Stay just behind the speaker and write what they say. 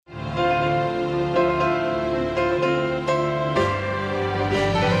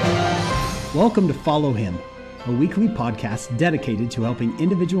Welcome to Follow Him, a weekly podcast dedicated to helping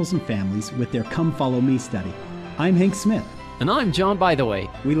individuals and families with their Come Follow Me study. I'm Hank Smith. And I'm John, by the way.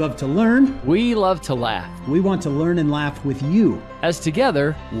 We love to learn. We love to laugh. We want to learn and laugh with you. As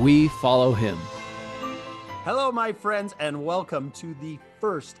together, we follow Him. Hello, my friends, and welcome to the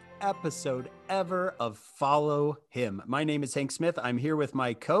first episode ever of Follow Him. My name is Hank Smith. I'm here with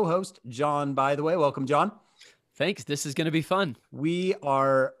my co-host, John, by the way. Welcome, John. Thanks. This is going to be fun. We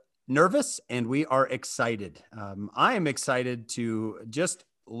are nervous and we are excited. I am excited to just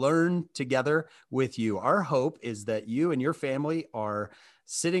learn together with you. Our hope is that you and your family are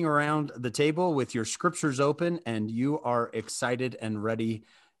sitting around the table with your scriptures open and you are excited and ready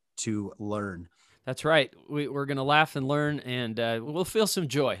to learn. That's right. We're going to laugh and learn, and we'll feel some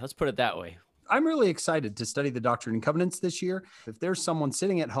joy. Let's put it that way. I'm really excited to study the Doctrine and Covenants this year. If there's someone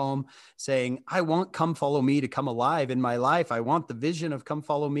sitting at home saying, I want Come Follow Me to come alive in my life. I want the vision of Come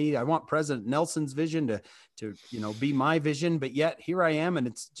Follow Me. I want President Nelson's vision to be my vision, but yet here I am and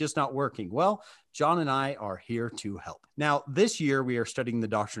it's just not working. Well, John and I are here to help. Now, this year we are studying the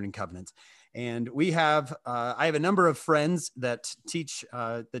Doctrine and Covenants. And we have, I have a number of friends that teach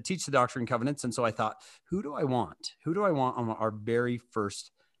the Doctrine and Covenants. And so I thought, who do I want? Who do I want on our very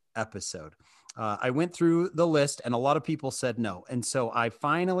first episode? I went through the list and a lot of people said no. And so I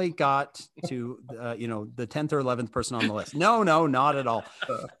finally got to, the 10th or 11th person on the list. No, not at all.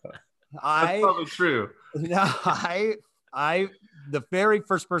 That's probably true. No, the very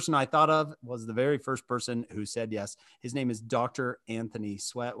first person I thought of was the very first person who said yes. His name is Dr. Anthony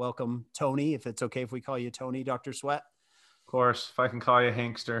Sweat. Welcome, Tony, if it's okay if we call you Tony, Dr. Sweat. Of course, if I can call you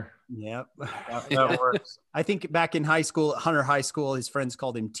Hankster. Yep. That works. I think back in high school, at Hunter High School, his friends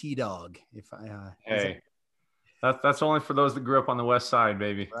called him T-Dog. That's only for those that grew up on the west side,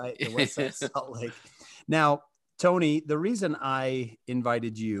 baby. Right, the west side Salt Lake. Now, Tony, the reason I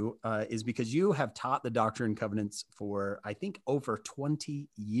invited you is because you have taught the Doctrine and Covenants for, I think, over 20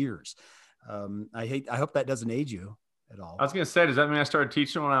 years. I hope that doesn't age you at all. I was going to say, does that mean I started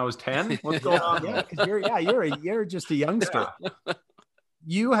teaching when I was 10? What's going on? Yeah, because you're just a youngster. Yeah.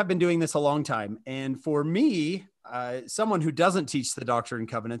 You have been doing this a long time. And for me, someone who doesn't teach the Doctrine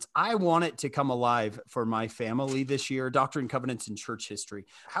and Covenants, I want it to come alive for my family this year, Doctrine and Covenants in church history.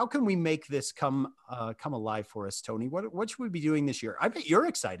 How can we make this come alive for us, Tony? What should we be doing this year? I bet you're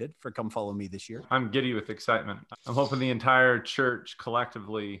excited for Come Follow Me this year. I'm giddy with excitement. I'm hoping the entire church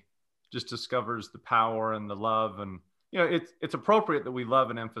collectively just discovers the power and the love. And, it's appropriate that we love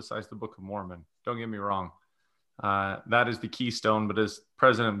and emphasize the Book of Mormon. Don't get me wrong. That is the keystone. But as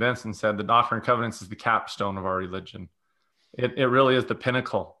President Benson said, the Doctrine and Covenants is the capstone of our religion. It really is the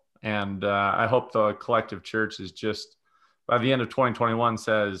pinnacle. And I hope the collective church is just, by the end of 2021,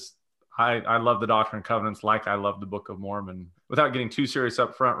 says, I love the Doctrine and Covenants like I love the Book of Mormon. Without getting too serious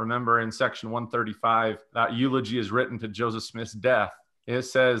up front, remember in section 135, that eulogy is written to Joseph Smith's death. It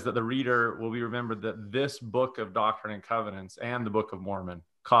says that the reader will be remembered that this book of Doctrine and Covenants and the Book of Mormon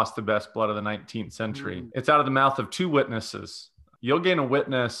cost the best blood of the 19th century. It's out of the mouth of two witnesses. You'll gain a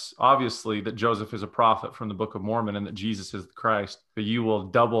witness, obviously, that Joseph is a prophet from the Book of Mormon and that Jesus is the Christ, but you will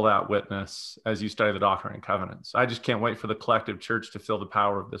double that witness as you study the Doctrine and Covenants. I just can't wait for the collective church to feel the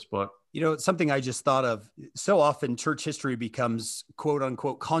power of this book. Something I just thought of, so often church history becomes quote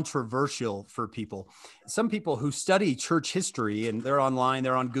unquote controversial for people. Some people who study church history and they're online,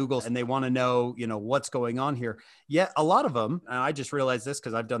 they're on Google and they want to know, what's going on here. Yet a lot of them, and I just realized this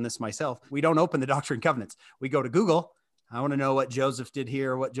because I've done this myself, we don't open the Doctrine and Covenants. We go to Google. I want to know what Joseph did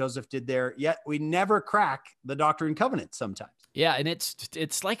here, what Joseph did there. Yet we never crack the Doctrine and Covenants sometimes. Yeah, and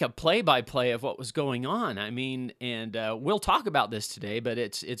it's like a play-by-play of what was going on. I mean, and we'll talk about this today, but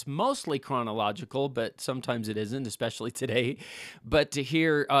it's mostly chronological, but sometimes it isn't, especially today. But to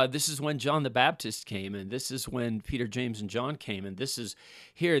hear this is when John the Baptist came, and this is when Peter, James, and John came, and this is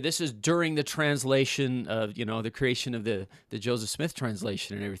during the translation of the creation of the Joseph Smith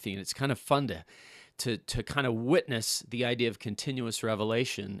translation and everything. And it's kind of fun to kind of witness the idea of continuous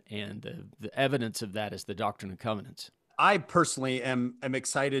revelation, and the evidence of that is the Doctrine and Covenants. I personally am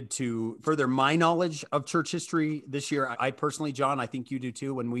excited to further my knowledge of church history this year. I personally, John, I think you do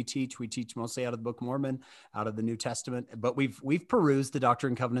too. When we teach mostly out of the Book of Mormon, out of the New Testament, but we've perused the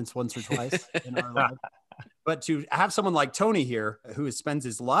Doctrine and Covenants once or twice in our life. But to have someone like Tony here who spends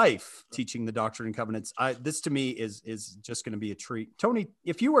his life teaching the Doctrine and Covenants, this to me is just going to be a treat. Tony,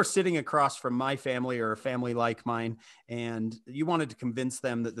 if you were sitting across from my family or a family like mine, and you wanted to convince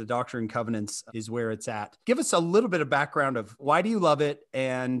them that the Doctrine and Covenants is where it's at, give us a little bit of background of why do you love it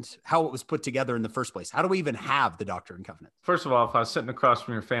and how it was put together in the first place. How do we even have the Doctrine and Covenants? First of all, if I was sitting across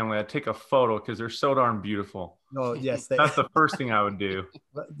from your family, I'd take a photo because they're so darn beautiful. Oh, yes. That's the first thing I would do.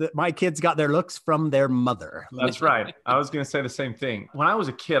 My kids got their looks from their mother. That's right. I was going to say the same thing. When I was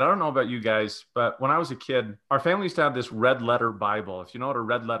a kid, I don't know about you guys, but when I was a kid, our family used to have this red letter Bible. If you know what a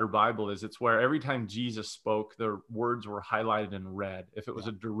red letter Bible is, it's where every time Jesus spoke, the words were highlighted in red, if it was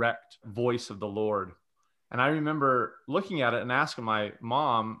a direct voice of the Lord. And I remember looking at it and asking my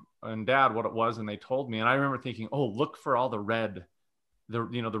mom and dad what it was, and they told me. And I remember thinking, oh, look for all the red. The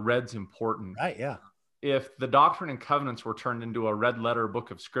red's important. Right, yeah. If the Doctrine and Covenants were turned into a red letter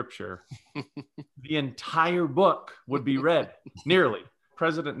book of scripture, the entire book would be red, nearly.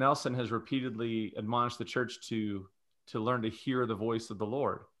 President Nelson has repeatedly admonished the church to learn to hear the voice of the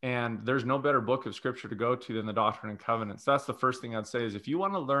Lord. And there's no better book of scripture to go to than the Doctrine and Covenants. That's the first thing I'd say is if you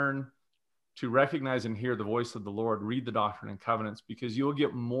want to learn to recognize and hear the voice of the Lord, read the Doctrine and Covenants, because you'll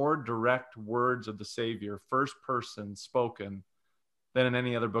get more direct words of the Savior, first person spoken, than in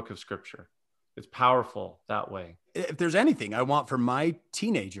any other book of scripture. It's powerful that way. If there's anything I want for my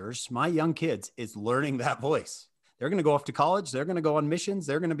teenagers, my young kids, is learning that voice. They're going to go off to college. They're going to go on missions.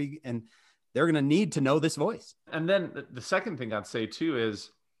 They're going to need to know this voice. And then the second thing I'd say too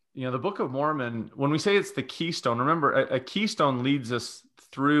is, the Book of Mormon, when we say it's the keystone, remember a keystone leads us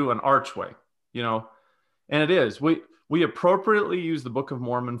through an archway, and it is. We appropriately use the Book of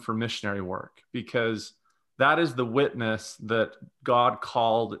Mormon for missionary work because that is the witness that God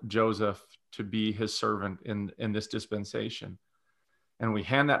called Joseph to be his servant in this dispensation. And we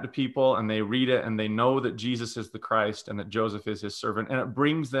hand that to people and they read it and they know that Jesus is the Christ and that Joseph is his servant, and it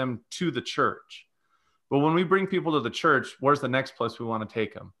brings them to the church. But when we bring people to the church, where's the next place we want to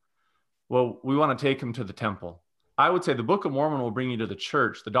take them? Well, we want to take them to the temple. I would say the Book of Mormon will bring you to the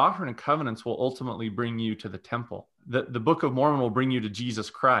church. The Doctrine and Covenants will ultimately bring you to the temple. The Book of Mormon will bring you to Jesus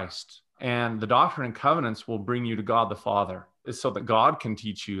Christ. And the Doctrine and Covenants will bring you to God the Father, so that God can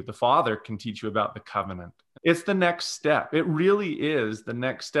teach you, the Father can teach you about the covenant. It's the next step. It really is the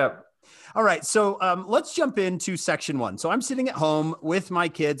next step. All right. So let's jump into section 1. So I'm sitting at home with my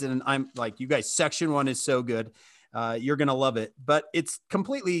kids and I'm like, you guys, section 1 is so good. You're going to love it, but it's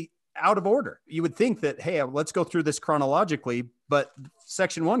completely out of order. You would think that, hey, let's go through this chronologically, but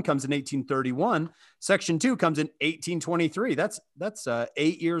section 1 comes in 1831. Section 2 comes in 1823. That's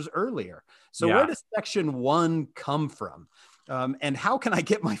 8 years earlier. So where does section 1 come from? And how can I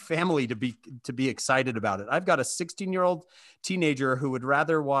get my family to be excited about it? I've got a 16-year-old teenager who would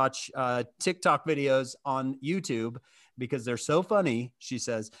rather watch TikTok videos on YouTube because they're so funny, she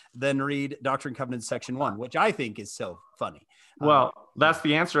says, than read Doctrine and Covenants section 1, which I think is so funny. Well, that's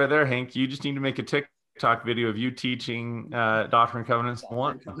the answer right there, Hank. You just need to make a TikTok video of you teaching Doctrine and Covenants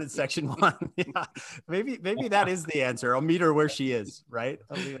 1. Section 1. Yeah. Maybe that is the answer. I'll meet her where she is, right?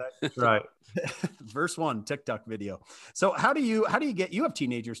 Right. Verse 1, TikTok video. So how do you get, you have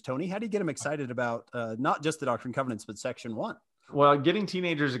teenagers, Tony, how do you get them excited about not just the Doctrine and Covenants, but section 1? Well, getting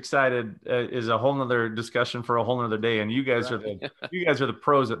teenagers excited is a whole nother discussion for a whole nother day. And you guys are the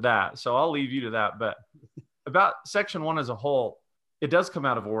pros at that. So I'll leave you to that. But about section 1 as a whole, it does come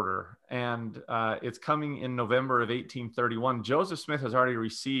out of order, and it's coming in November of 1831. Joseph Smith has already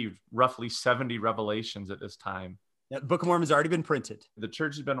received roughly 70 revelations at this time. The Book of Mormon has already been printed. The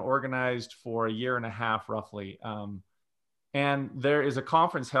church has been organized for a year and a half, roughly. And there is a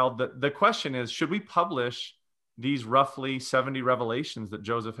conference held that the question is, should we publish these roughly 70 revelations that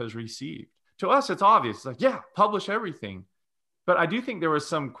Joseph has received? To us, it's obvious. It's like, yeah, publish everything. But I do think there was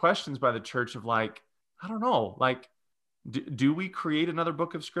some questions by the church of like, I don't know, like, do we create another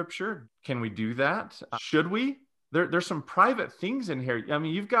book of scripture? Can we do that? Should we? There's some private things in here. I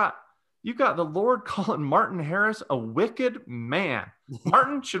mean, you've got the Lord calling Martin Harris a wicked man.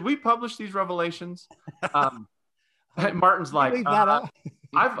 Martin, should we publish these revelations? Martin's like,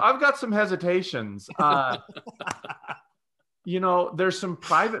 I've got some hesitations. There's some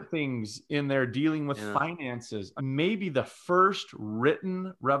private things in there dealing with finances. Maybe the first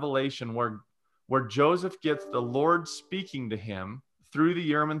written revelation where Joseph gets the Lord speaking to him through the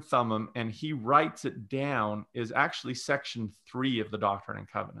Urim and Thummim, and he writes it down, is actually section 3 of the Doctrine and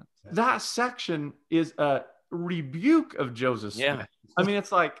Covenants. That section is a rebuke of Joseph Smith. Yeah. I mean,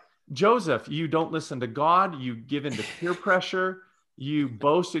 it's like, Joseph, you don't listen to God. You give in to peer pressure. You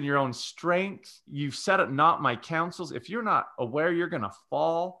boast in your own strength. You've set at not my counsels. If you're not aware, you're going to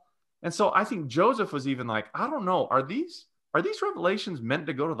fall. And so I think Joseph was even like, I don't know, are these revelations meant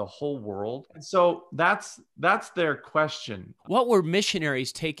to go to the whole world? And so that's their question. What were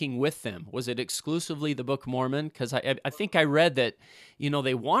missionaries taking with them? Was it exclusively the Book of Mormon? Because I think I read that,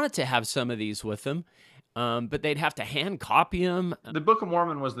 they wanted to have some of these with them, but they'd have to hand copy them. The Book of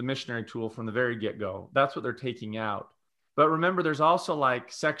Mormon was the missionary tool from the very get-go. That's what they're taking out. But remember, there's also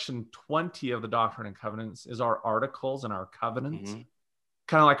like section 20 of the Doctrine and Covenants is our articles and our covenants,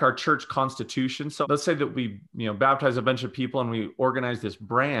 kind of like our church constitution. So let's say that we, baptize a bunch of people and we organize this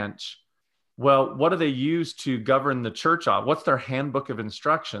branch. Well, what do they use to govern the church on? What's their handbook of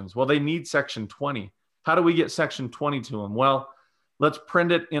instructions? Well, they need section 20. How do we get section 20 to them? Well, let's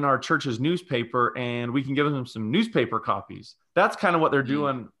print it in our church's newspaper and we can give them some newspaper copies. That's kind of what they're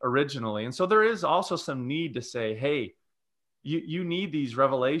doing originally. And so there is also some need to say, hey, you need these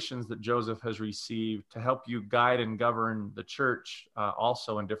revelations that Joseph has received to help you guide and govern the church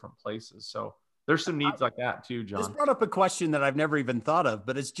also in different places. So there's some needs like that too, John. This brought up a question that I've never even thought of,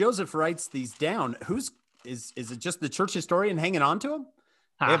 but as Joseph writes these down, is it just the church historian hanging on to them?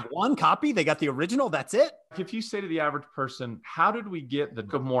 They have one copy. They got the original. That's it. If you say to the average person, how did we get the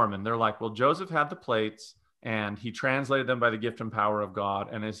Book of Mormon? They're like, well, Joseph had the plates and he translated them by the gift and power of God.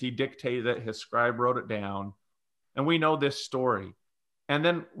 And as he dictated it, his scribe wrote it down. And we know this story. And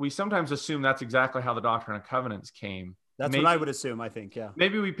then we sometimes assume that's exactly how the Doctrine and Covenants came. That's what I would assume, I think, yeah.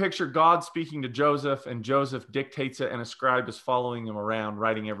 Maybe we picture God speaking to Joseph and Joseph dictates it and a scribe is following him around,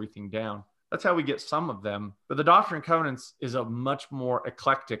 writing everything down. That's how we get some of them. But the Doctrine and Covenants is a much more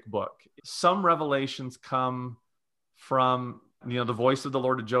eclectic book. Some revelations come from, the voice of the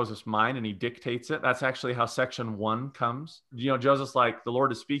Lord to Joseph's mind and he dictates it. That's actually how section 1 comes. Joseph's like, the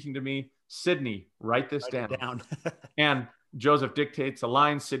Lord is speaking to me. Sydney, write this down. And Joseph dictates a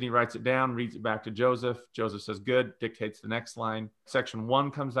line. Sydney writes it down, reads it back to Joseph. Joseph says, good, dictates the next line. Section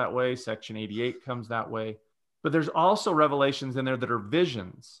 1 comes that way. Section 88 comes that way. But there's also revelations in there that are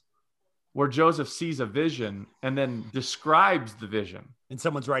visions, where Joseph sees a vision and then describes the vision. And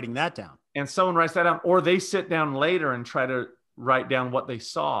someone's writing that down. And someone writes that down, or they sit down later and try to write down what they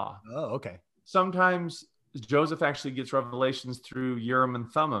saw. Oh, okay. Sometimes Joseph actually gets revelations through Urim and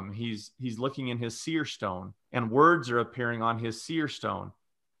Thummim. He's looking in his seer stone and words are appearing on his seer stone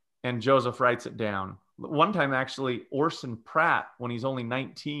and Joseph writes it down. One time, actually, Orson Pratt, when he's only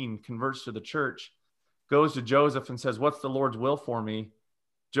 19, converts to the church, goes to Joseph and says, what's the Lord's will for me?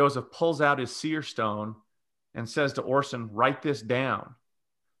 Joseph pulls out his seer stone and says to Orson, write this down.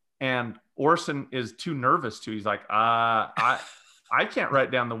 And Orson is too nervous to. He's like, I can't write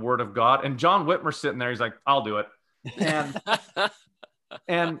down the word of God. And John Whitmer's sitting there. He's like, I'll do it.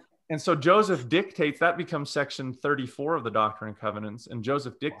 And so Joseph dictates, that becomes section 34 of the Doctrine and Covenants. And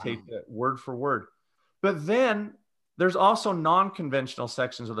Joseph dictates it word for word. But then there's also non-conventional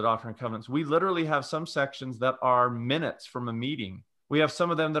sections of the Doctrine and Covenants. We literally have some sections that are minutes from a meeting. We have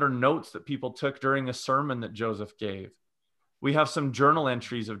some of them that are notes that people took during a sermon that Joseph gave. We have some journal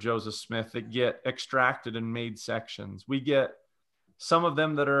entries of Joseph Smith that get extracted and made sections. We get some of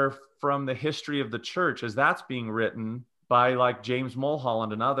them that are from the history of the church as that's being written by like James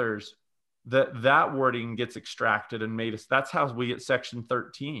Mulholland and others, that wording gets extracted and made. That's how we get section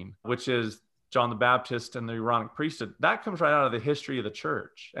 13, which is John the Baptist and the Aaronic priesthood. That comes right out of the history of the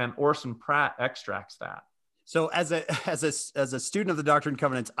church, and Orson Pratt extracts that. So as a student of the Doctrine and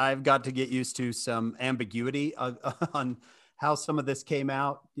Covenants, I've got to get used to some ambiguity on how some of this came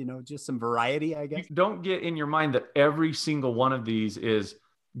out, just some variety, I guess. Don't get in your mind that every single one of these is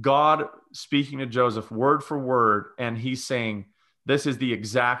God speaking to Joseph word for word, and he's saying, this is the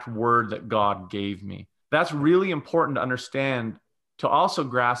exact word that God gave me. That's really important to understand, to also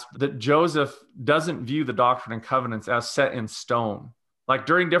grasp that Joseph doesn't view the Doctrine and Covenants as set in stone. Like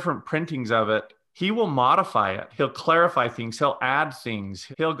during different printings of it, he will modify it. He'll clarify things. He'll add things.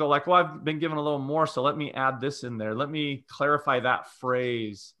 He'll go like, well, I've been given a little more, so let me add this in there. Let me clarify that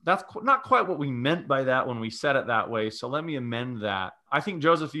phrase. That's not quite what we meant by that when we said it that way, so let me amend that. I think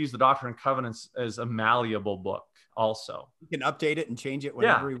Joseph used the Doctrine and Covenants as a malleable book also. You can update it and change it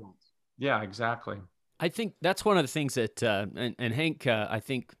whenever he wants. Yeah, exactly. I think that's one of the things that, and Hank, I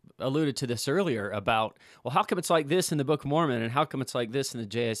think, alluded to this earlier about, well, how come it's like this in the Book of Mormon and how come it's like this in the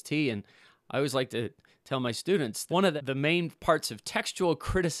JST? And I always like to tell my students, one of the main parts of textual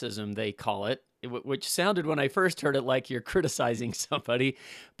criticism, they call it, which sounded when I first heard it like you're criticizing somebody,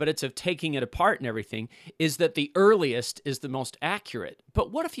 but it's of taking it apart and everything, is that the earliest is the most accurate.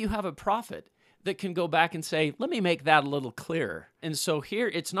 But what if you have a prophet that can go back and say, let me make that a little clearer? And so here,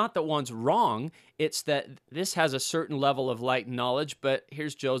 it's not that one's wrong, it's that this has a certain level of light and knowledge, but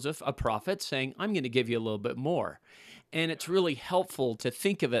here's Joseph, a prophet, saying, I'm going to give you a little bit more. And it's really helpful to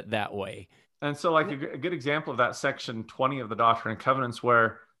think of it that way. And so like a good example of that, section 20 of the Doctrine and Covenants,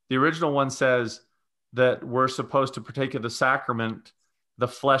 where the original one says that we're supposed to partake of the sacrament, the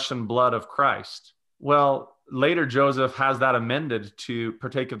flesh and blood of Christ. Well, later Joseph has that amended to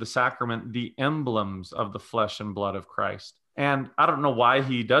partake of the sacrament, the emblems of the flesh and blood of Christ. And I don't know why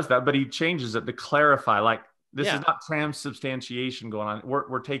he does that, but he changes it to clarify, like This Yeah. is not transubstantiation going on.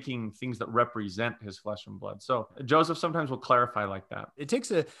 We're taking things that represent his flesh and blood. So Joseph sometimes will clarify like that. It takes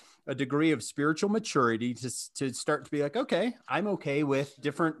a degree of spiritual maturity to start to be like, okay, I'm okay with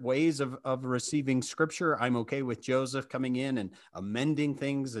different ways of receiving scripture. I'm okay with Joseph coming in and amending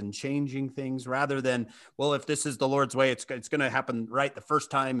things and changing things rather than, well, if this is the Lord's way, it's going to happen right the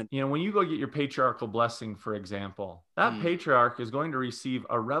first time. And You know, when you go get your patriarchal blessing, for example, that patriarch is going to receive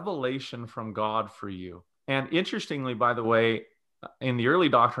a revelation from God for you. And interestingly, by the way, in the early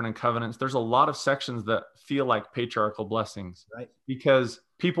Doctrine and Covenants, there's a lot of sections that feel like patriarchal blessings, right? Because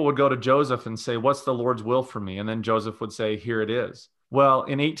people would go to Joseph and say, what's the Lord's will for me? And then Joseph would say, here it is. Well,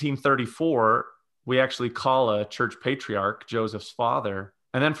 in 1834, we actually call a church patriarch Joseph's father.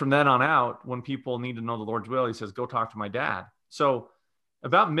 And then from then on out, when people need to know the Lord's will, he says, go talk to my dad. So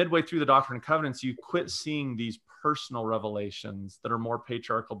about midway through the Doctrine and Covenants, you quit seeing these personal revelations that are more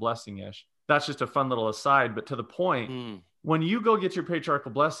patriarchal blessing-ish. That's just a fun little aside, but to the point, when you go get your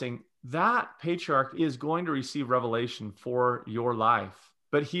patriarchal blessing, that patriarch is going to receive revelation for your life,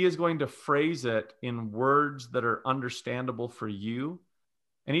 but he is going to phrase it in words that are understandable for you.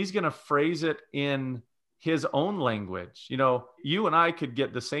 And he's going to phrase it in his own language. You know, you and I could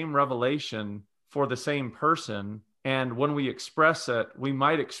get the same revelation for the same person. And when we express it, we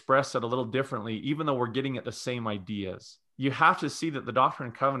might express it a little differently, even though we're getting at the same ideas. You have to see that the Doctrine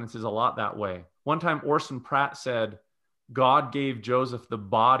and Covenants is a lot that way. One time, Orson Pratt said, God gave Joseph the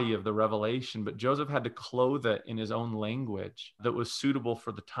body of the revelation, but Joseph had to clothe it in his own language that was suitable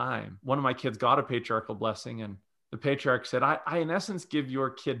for the time. One of my kids got a patriarchal blessing, and the patriarch said, I in essence give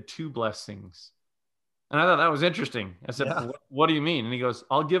your kid 2 blessings. And I thought that was interesting. I said, what do you mean? And he goes,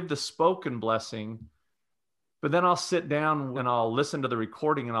 I'll give the spoken blessing, but then I'll sit down and I'll listen to the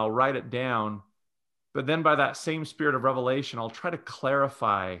recording and I'll write it down. But then by that same spirit of revelation, I'll try to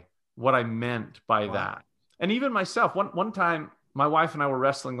clarify what I meant by that. And even myself, one time, my wife and I were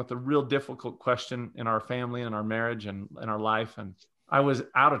wrestling with a real difficult question in our family and our marriage and in our life. And I was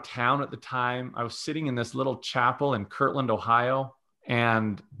out of town at the time. I was sitting in this little chapel in Kirtland, Ohio.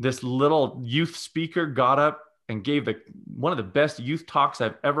 And this little youth speaker got up and gave one of the best youth talks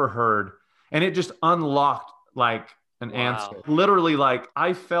I've ever heard. And it just unlocked like an answer. Literally, like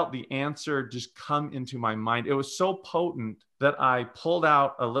I felt the answer just come into my mind. It was so potent that I pulled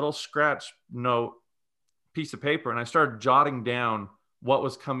out a little scratch note piece of paper and I started jotting down what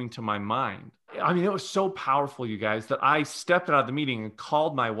was coming to my mind. I mean, it was so powerful, you guys, that I stepped out of the meeting and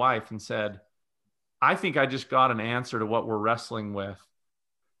called my wife and said, I think I just got an answer to what we're wrestling with.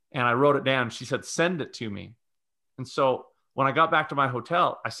 And I wrote it down. She said, send it to me. And so when I got back to my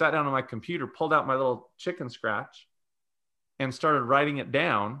hotel, I sat down on my computer, pulled out my little chicken scratch and started writing it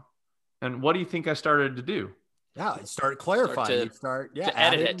down. And what do you think I started to do? Yeah, it started clarifying. To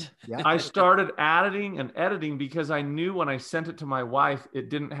edit it. Yeah. I started editing and editing because I knew when I sent it to my wife, it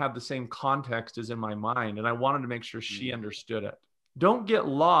didn't have the same context as in my mind. And I wanted to make sure she understood it. Don't get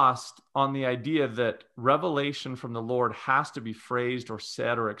lost on the idea that revelation from the Lord has to be phrased or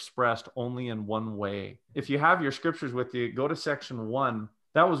said or expressed only in one way. If you have your scriptures with you, go to section 1.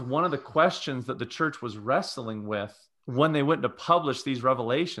 That was one of the questions that the church was wrestling with when they went to publish these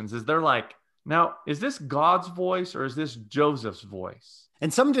revelations. Is they're like, now, is this God's voice or is this Joseph's voice?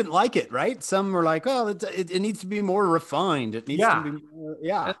 And some didn't like it, right? Some were like, oh, it needs to be more refined. It needs to be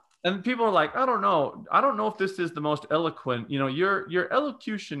more, And people are like, I don't know. I don't know if this is the most eloquent. You know, your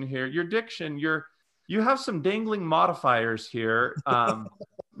elocution here, your diction, you have some dangling modifiers here.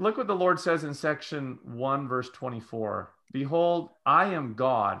 Look what the Lord says in section 1, verse 24. Behold, I am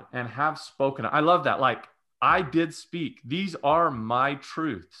God and have spoken. I love that. Like, I did speak. These are my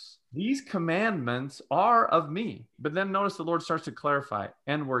truths. These commandments are of me. But then notice the Lord starts to clarify,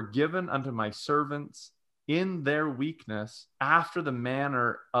 and were given unto my servants in their weakness after the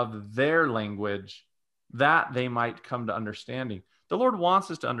manner of their language, that they might come to understanding. The Lord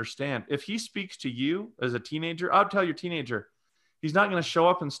wants us to understand. If he speaks to you as a teenager, I'll tell your teenager, he's not going to show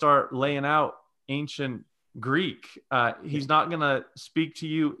up and start laying out ancient Greek. He's not going to speak to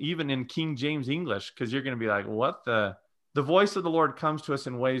you even in King James English, because you're going to be like, what the voice of the Lord comes to us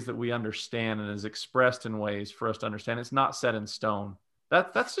in ways that we understand and is expressed in ways for us to understand. It's not set in stone.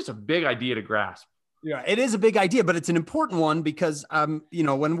 That's just a big idea to grasp. Yeah, it is a big idea, but it's an important one because,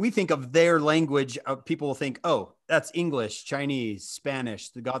 when we think of their language, people will think, oh, that's English, Chinese, Spanish.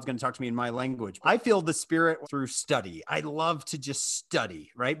 The God's going to talk to me in my language. I feel the Spirit through study. I love to just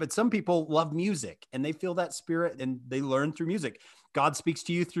study, right? But some people love music and they feel that Spirit and they learn through music. God speaks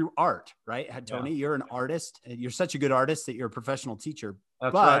to you through art, right? Tony, you're an artist. You're such a good artist that you're a professional teacher.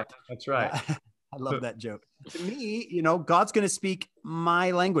 That's right. I love that joke. To me, God's going to speak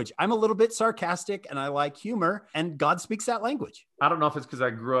my language. I'm a little bit sarcastic and I like humor, and God speaks that language. I don't know if it's because I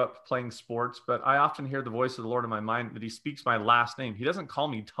grew up playing sports, but I often hear the voice of the Lord in my mind that he speaks my last name. He doesn't call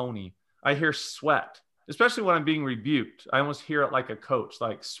me Tony. I hear Sweat, especially when I'm being rebuked. I almost hear it like a coach,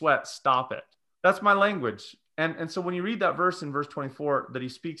 like, Sweat, stop it. That's my language. And so when you read that verse in verse 24, that he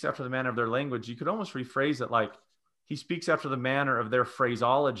speaks after the manner of their language, you could almost rephrase it like he speaks after the manner of their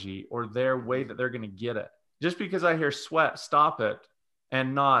phraseology or their way that they're going to get it. Just because I hear Sweat, stop it,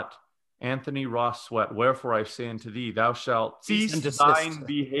 and not Anthony Ross Sweat, wherefore I say unto thee, thou shalt cease thine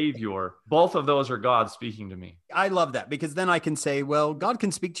behavior. Both of those are God speaking to me. I love that, because then I can say, well, God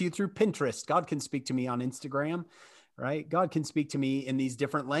can speak to you through Pinterest. God can speak to me on Instagram, right? God can speak to me in these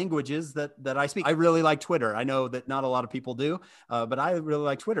different languages that I speak. I really like Twitter. I know that not a lot of people do, but I really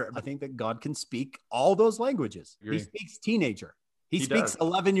like Twitter. I think that God can speak all those languages. He speaks teenager. He speaks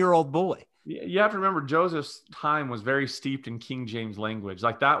 11-year-old boy. You have to remember, Joseph's time was very steeped in King James language.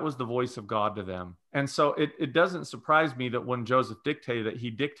 Like, that was the voice of God to them. And so it doesn't surprise me that when Joseph dictated it, he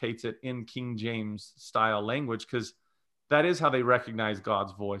dictates it in King James style language, because that is how they recognize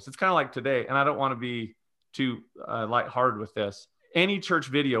God's voice. It's kind of like today, and I don't want to be too lighthearted with this. Any church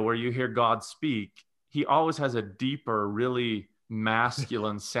video where you hear God speak, he always has a deeper, really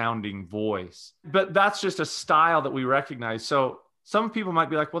masculine sounding voice. But that's just a style that we recognize. So some people might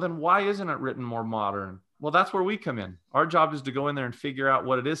be like, well, then why isn't it written more modern? Well, that's where we come in. Our job is to go in there and figure out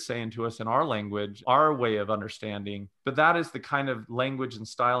what it is saying to us in our language, our way of understanding. But that is the kind of language and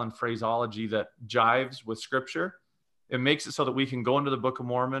style and phraseology that jives with Scripture. It makes it so that we can go into the Book of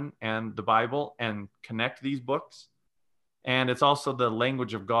Mormon and the Bible and connect these books. And it's also the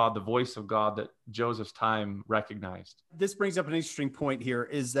language of God, the voice of God that Joseph's time recognized. This brings up an interesting point here,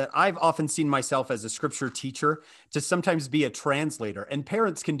 is that I've often seen myself as a scripture teacher to sometimes be a translator, and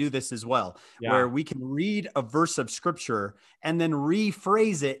parents can do this as well, where we can read a verse of scripture and then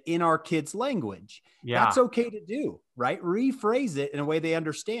rephrase it in our kids' language. That's okay to do, right? Rephrase it in a way they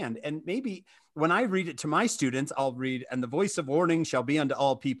understand. And maybe when I read it to my students, I'll read, and the voice of warning shall be unto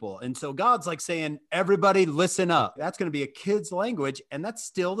all people. And so God's like saying, everybody listen up. That's going to be a kid's language. And that's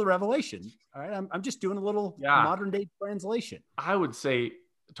still the revelation. All right. I'm just doing a little modern day translation. I would say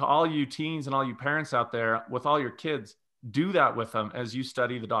to all you teens and all you parents out there with all your kids, do that with them as you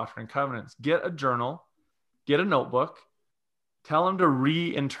study the Doctrine and Covenants. Get a journal, get a notebook, tell them to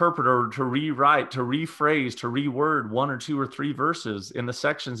reinterpret or to rewrite, to rephrase, to reword 1 or 2 or 3 verses in the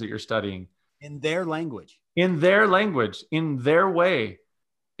sections that you're studying. In their language. In their language, in their way.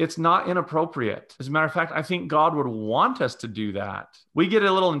 It's not inappropriate. As a matter of fact, I think God would want us to do that. We get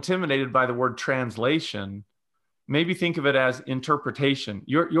a little intimidated by the word translation. Maybe think of it as interpretation.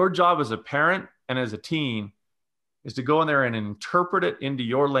 Your job as a parent and as a teen is to go in there and interpret it into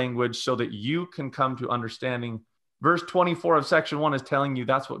your language so that you can come to understanding. Verse 24 of section 1 is telling you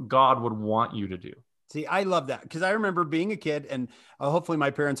that's what God would want you to do. See, I love that, because I remember being a kid, and hopefully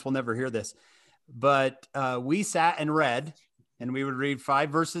my parents will never hear this, but we sat and read, and we would read 5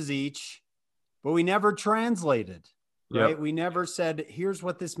 verses each, but we never translated, right? Yep. We never said, here's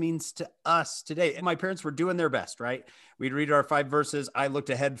what this means to us today. And my parents were doing their best, right? We'd read our 5 verses. I looked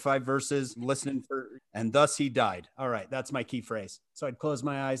ahead 5 verses, listening and thus he died. All right, that's my key phrase. So I'd close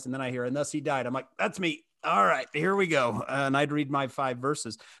my eyes, and then I hear, and thus he died. I'm like, that's me. All right, here we go. And I'd read my 5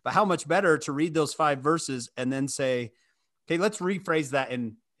 verses. But how much better to read those 5 verses and then say, okay, let's rephrase that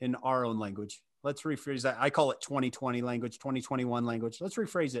in our own language. Let's rephrase that. I call it 2020 language, 2021 language. Let's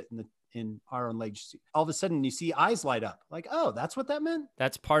rephrase it in our own language. All of a sudden you see eyes light up like, oh, that's what that meant?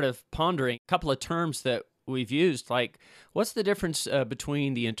 That's part of pondering. A couple of terms that we've used, like, what's the difference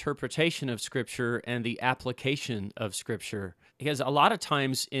between the interpretation of Scripture and the application of Scripture? Because a lot of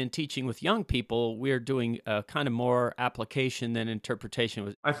times in teaching with young people, we're doing kind of more application than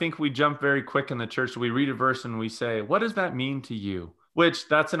interpretation. I think we jump very quick in the church. We read a verse and we say, what does that mean to you? Which,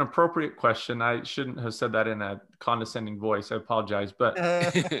 that's an appropriate question. I shouldn't have said that in a condescending voice. I apologize. But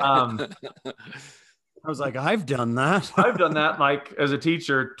I was like, I've done that. I've done that, like, as a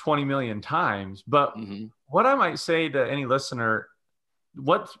teacher 20 million times. But what I might say to any listener,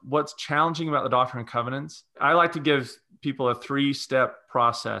 what's challenging about the Doctrine and Covenants, I like to give people a 3-step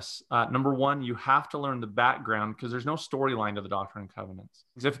process. Number 1, you have to learn the background, because there's no storyline to the Doctrine and Covenants.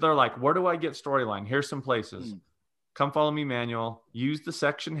 Because if they're like, where do I get storyline? Here's some places. Come Follow Me manual. Use the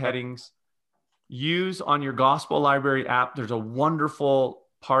section headings. Use on your Gospel Library app. There's a wonderful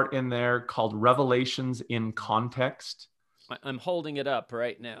part in there called Revelations in Context. I'm holding it up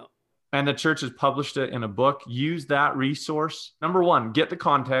right now. And the church has published it in a book. Use that resource. Number 1, get the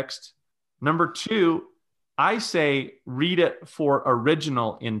context. Number 2, I say read it for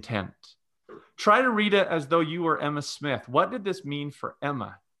original intent. try to read it as though you were Emma Smith. What did this mean for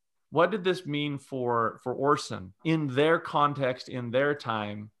Emma? What did this mean for Orson in their context, in their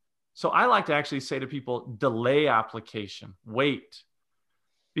time? So I like to actually say to people, delay application, wait.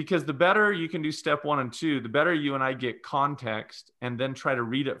 Because the better you can do step 1 and 2, the better you and I get context and then try to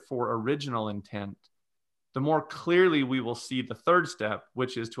read it for original intent, the more clearly we will see the third step,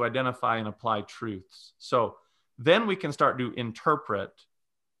 which is to identify and apply truths. So then we can start to interpret,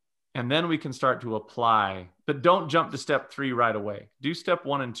 and then we can start to apply. But don't jump to step 3 right away. Do step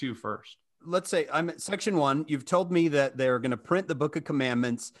 1 and 2 first. Let's say I'm at section 1. You've told me that they're going to print the Book of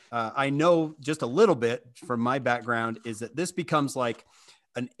Commandments. I know just a little bit from my background is that this becomes like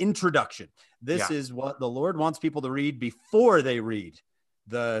an introduction. This is what the Lord wants people to read before they read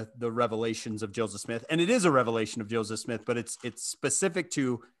the revelations of Joseph Smith. And it is a revelation of Joseph Smith, but it's specific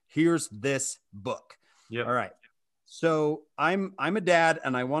to here's this book. Yep. All right. So I'm a dad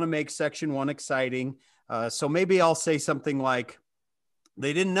and I want to make section 1 exciting. So maybe I'll say something like,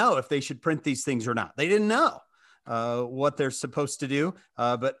 they didn't know if they should print these things or not. They didn't know what they're supposed to do.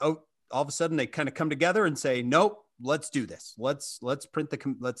 But all of a sudden they kind of come together and say, nope, let's do this. Let's print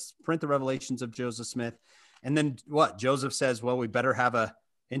the revelations of Joseph Smith. And then what? Joseph says, well, we better have a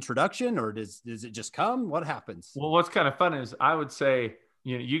introduction, or does it just come? What happens? Well, what's kind of fun is I would say,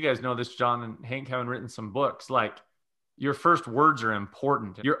 you guys know this, John and Hank, having written some books, like your first words are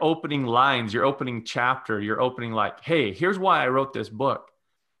important. Your opening lines, your opening chapter, your opening like, hey, here's why I wrote this book.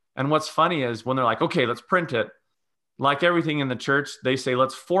 And what's funny is when they're like, okay, let's print it. Like everything in the church, they say,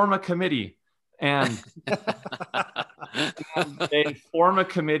 let's form a committee. And they form a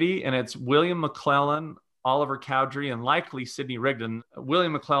committee, and it's William McClellan, Oliver Cowdery, and likely Sidney Rigdon.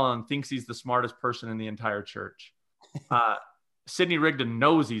 William McClellan thinks he's the smartest person in the entire church. Sidney Rigdon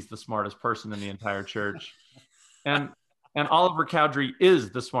knows he's the smartest person in the entire church. And Oliver Cowdery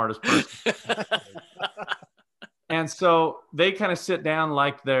is the smartest person. And so they kind of sit down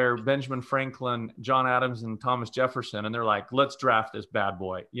like they're Benjamin Franklin, John Adams, and Thomas Jefferson. And they're like, let's draft this bad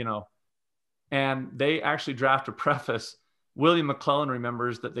boy, And they actually draft a preface. William McClellan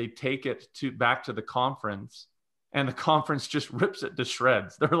remembers that they take it back to the conference, and the conference just rips it to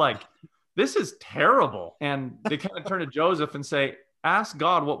shreds. They're like, this is terrible. And they kind of turn to Joseph and say, ask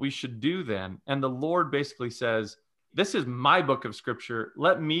God what we should do then. And the Lord basically says, this is my book of scripture.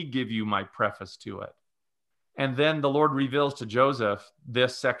 Let me give you my preface to it. And then the Lord reveals to Joseph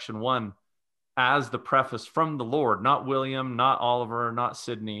this section 1 as the preface from the Lord, not William, not Oliver, not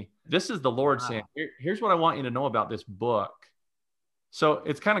Sidney. This is the Lord saying, here's what I want you to know about this book. So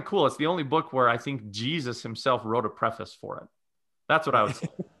it's kind of cool. It's the only book where I think Jesus himself wrote a preface for it. That's what I would say.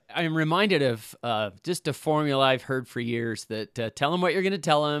 I'm reminded of just a formula I've heard for years that tell him what you're going to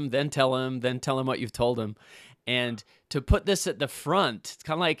tell him, then tell him what you've told him. And to put this at the front, it's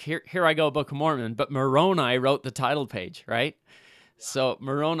kind of like, here I go, Book of Mormon, but Moroni wrote the title page, right? Yeah. So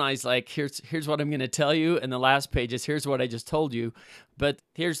Moroni's like, here's what I'm going to tell you, and the last page is, here's what I just told you. But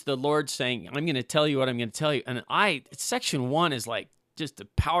here's the Lord saying, I'm going to tell you what I'm going to tell you. And section 1 is like just a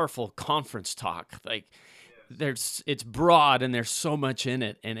powerful conference talk. Like, it's broad and there's so much in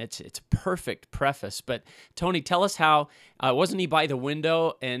it, and it's perfect preface. But Tony, tell us how wasn't he by the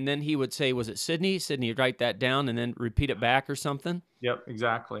window, and then he would say, was it Sidney? Sidney would write that down and then repeat it back or something? Yep,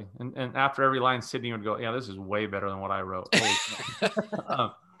 exactly. And after every line, Sidney would go, yeah, this is way better than what I wrote.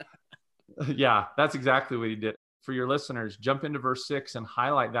 Yeah, that's exactly what he did. For your listeners, jump into verse 6 and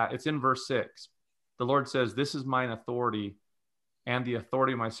highlight that. It's in verse 6. The Lord says, this is mine authority and the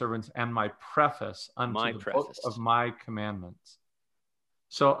authority of my servants, and my preface unto the book of my commandments.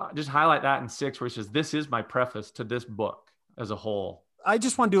 So just highlight that in 6, where it says, this is my preface to this book as a whole. I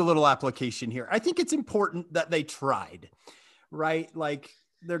just want to do a little application here. I think it's important that they tried, right? Like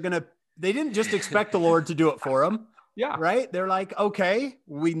they didn't just expect the Lord to do it for them. Yeah. Right. They're like, okay,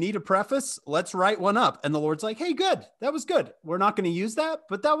 we need a preface. Let's write one up. And the Lord's like, hey, good. That was good. We're not going to use that,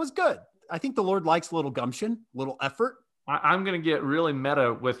 but that was good. I think the Lord likes a little gumption, a little effort. I'm going to get really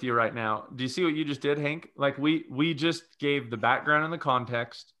meta with you right now. Do you see what you just did, Hank? Like we just gave the background and the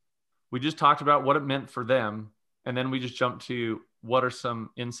context. We just talked about what it meant for them. And then we just jumped to what are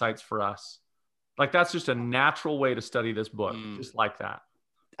some insights for us. Like that's just a natural way to study this book, just like that.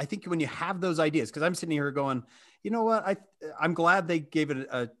 I think when you have those ideas, because I'm sitting here going, you know what? I'm glad they gave it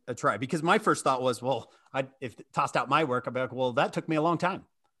a try, because my first thought was, well, if it tossed out my work, I'd be like, well, that took me a long time.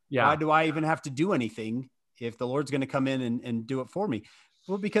 Yeah. Why do I even have to do anything if the Lord's going to come in and do it for me?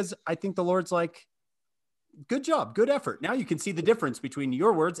 Well, because I think the Lord's like, good job, good effort. Now you can see the difference between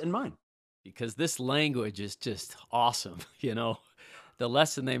your words and mine. Because this language is just awesome. The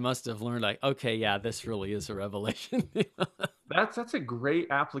lesson they must have learned, like, okay, yeah, this really is a revelation. That's a great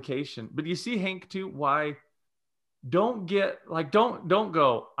application. But you see, Hank, too, why don't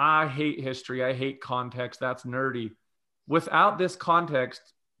go, I hate history, I hate context, that's nerdy. Without this context,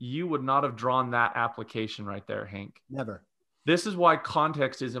 you would not have drawn that application right there, Hank. Never. This is why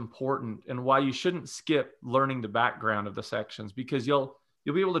context is important and why you shouldn't skip learning the background of the sections, because you'll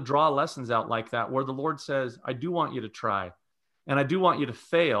be able to draw lessons out like that where the Lord says, I do want you to try and I do want you to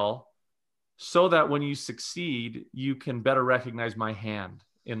fail so that when you succeed, you can better recognize my hand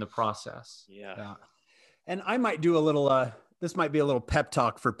in the process. Yeah. And I might do a little, this might be a little pep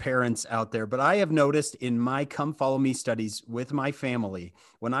talk for parents out there, but I have noticed in my Come Follow Me studies with my family,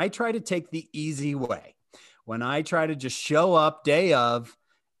 when I try to take the easy way, when I try to just show up day of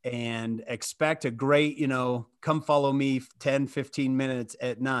and expect a great, come follow me 10, 15 minutes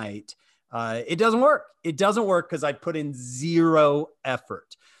at night, it doesn't work. It doesn't work because I put in zero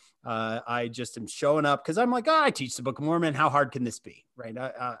effort. I just am showing up because I'm like, I teach the Book of Mormon. How hard can this be? Right.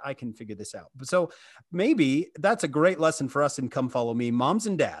 I can figure this out. So maybe that's a great lesson for us in Come Follow Me, moms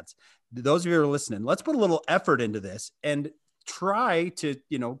and dads. Those of you who are listening, let's put a little effort into this and try to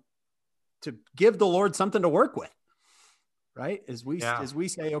give the Lord something to work with. Right. As we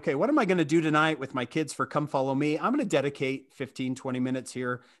say, okay, what am I going to do tonight with my kids for Come Follow Me? I'm going to dedicate 15, 20 minutes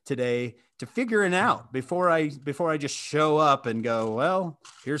here today to figuring out before I just show up and go, well,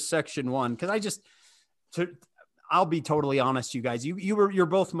 here's section 1. Cause I'll be totally honest, you guys, you're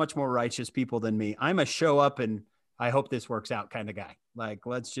both much more righteous people than me. I'm a show up and I hope this works out kind of guy. Like,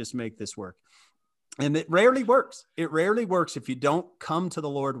 let's just make this work. And it rarely works. It rarely works if you don't come to the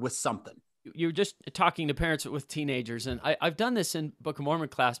Lord with something. You're just talking to parents with teenagers, and I've done this in Book of Mormon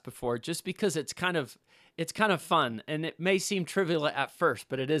class before, just because it's kind of fun, and it may seem trivial at first,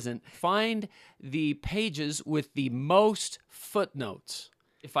 but it isn't. Find the pages with the most footnotes.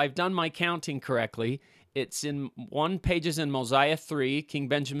 If I've done my counting correctly, it's in one page is in Mosiah 3, King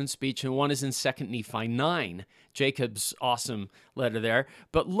Benjamin's speech, and one is in 2 Nephi 9, Jacob's awesome letter there.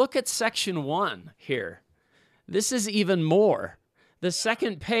 But look at section 1 here. This is even more. The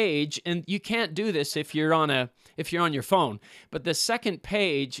second page, and you can't do this if you're on your phone, but the second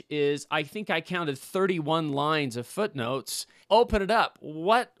page is, I think I counted 31 lines of footnotes. Open it up.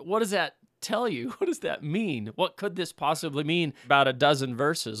 What does that tell you? What does that mean? What could this possibly mean? About a dozen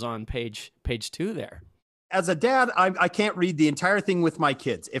verses on page 2 there. As a dad, I can't read the entire thing with my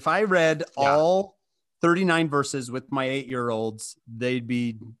kids. If I read all 39 verses with my 8-year-olds, they'd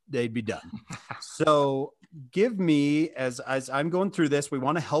be done. So give me, as I'm going through this, we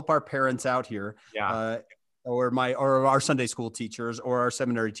want to help our parents out here, or our Sunday school teachers or our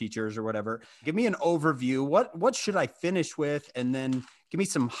seminary teachers or whatever. Give me an overview. What should I finish with? And then give me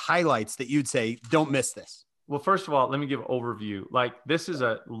some highlights that you'd say, don't miss this. Well, first of all, let me give overview. Like, this is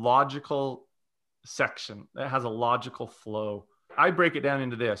a logical section that has a logical flow. I break it down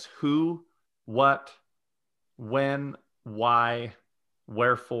into this: who, what, when, why,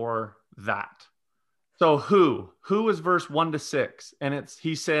 wherefore, that. So who is verse 1-6? And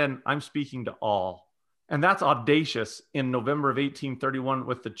he's saying, I'm speaking to all. And that's audacious in November of 1831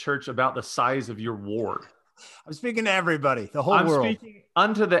 with the church about the size of your ward. I'm speaking to everybody, the whole world. I'm speaking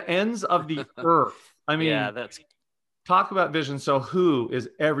unto the ends of the earth. I mean, talk about vision. So who is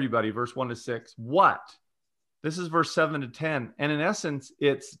everybody? Verse 1-6. What? This is verse 7-10. And in essence,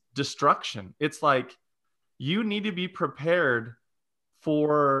 it's destruction. It's like, you need to be prepared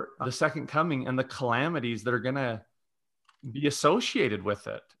for the second coming and the calamities that are going to be associated with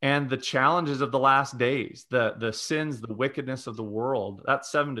it, and the challenges of the last days, the sins, the wickedness of the world.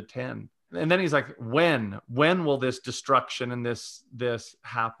 That's 7-10. And then he's like, when will this destruction and this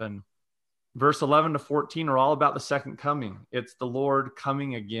happen? Verse 11-14 are all about the second coming. It's the Lord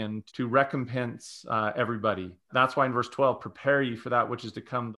coming again to recompense everybody. That's why in verse 12, prepare ye for that which is to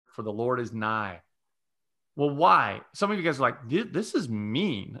come, for the Lord is nigh. Well, why? Some of you guys are like, this is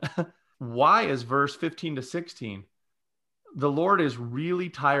mean. Why is verse 15-16? The Lord is really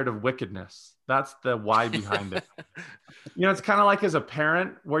tired of wickedness. That's the why behind it. It's kind of like as a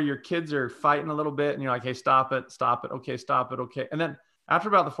parent where your kids are fighting a little bit and you're like, hey, stop it. Okay, stop it. Okay. And then after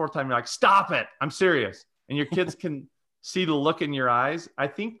about the 4th time, you're like, stop it. I'm serious. And your kids can see the look in your eyes. I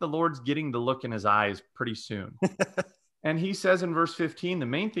think the Lord's getting the look in his eyes pretty soon. And he says in verse 15, the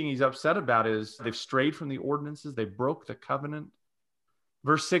main thing he's upset about is they've strayed from the ordinances. They broke the covenant.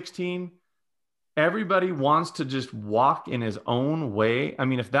 Verse 16, everybody wants to just walk in his own way. I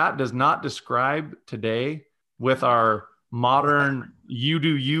mean, if that does not describe today with our modern you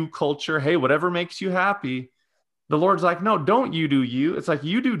do you culture, hey, whatever makes you happy, the Lord's like, no, don't you do you. It's like,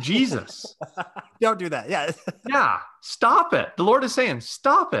 you do Jesus. Don't do that. Yeah. Yeah. Stop it. The Lord is saying,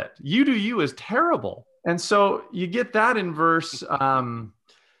 stop it. You do you is terrible. And so you get that in verse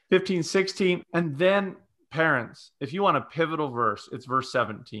 15, 16. And then parents, if you want a pivotal verse, it's verse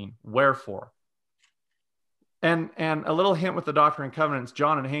 17. Wherefore. And a little hint with the Doctrine and Covenants,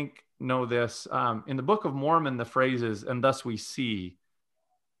 John and Hank know this. In the Book of Mormon, the phrase is, and thus we see.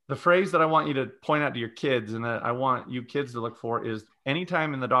 The phrase that I want you to point out to your kids and that I want you kids to look for is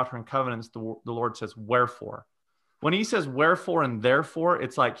anytime in the Doctrine and Covenants, the Lord says, wherefore. When he says wherefore and therefore,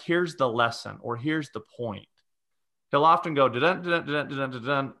 it's like, here's the lesson or here's the point. He'll often go, dun, dun, dun, dun, dun,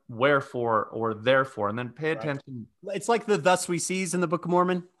 dun, wherefore or therefore, and then pay attention. It's like the thus we sees in the Book of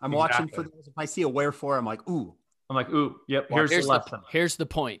Mormon. I'm watching for those. If I see a wherefore, I'm like, ooh. Yep, here's the lesson. Here's the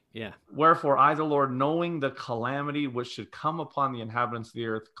point. Yeah. Wherefore, I, the Lord, knowing the calamity which should come upon the inhabitants of the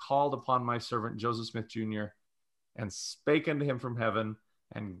earth, called upon my servant Joseph Smith Jr. and spake unto him from heaven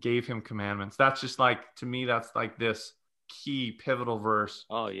and gave him commandments. That's just like, to me, that's like this key pivotal verse.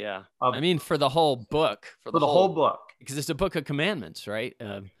 Oh, yeah. I mean, for the whole book. For the whole book. Because it's a book of commandments, right?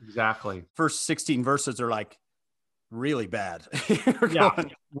 Exactly. First 16 verses are like really bad. Yeah.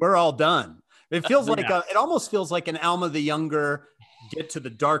 We're all done. It feels like it almost feels like an Alma the Younger get to the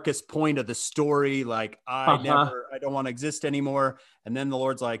darkest point of the story. Like I don't want to exist anymore. And then the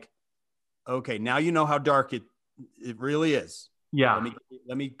Lord's like, okay, now you know how dark it really is. Yeah.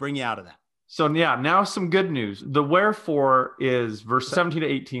 Let me bring you out of that. So yeah, now some good news. The wherefore is verse 17 to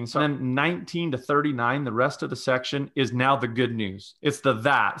 18. So then 19 to 39, the rest of the section is now the good news. It's the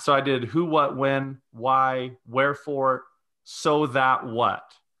that. So I did who, what, when, why, wherefore, so that what.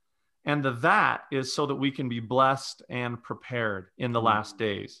 And the that is so that we can be blessed and prepared in the last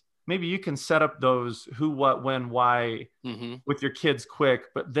days. Maybe you can set up those who, what, when, why with your kids quick,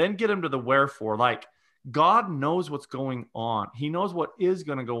 but then get them to the wherefore. Like God knows what's going on. He knows what is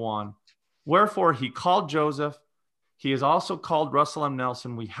going to go on. Wherefore he called Joseph. He has also called Russell M.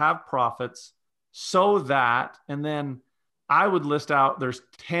 Nelson. We have prophets so that, and then I would list out, there's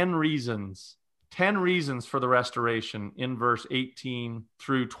 10 reasons for the restoration in verse 18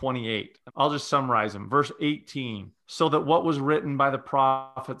 through 28. I'll just summarize them. Verse 18, so that what was written by the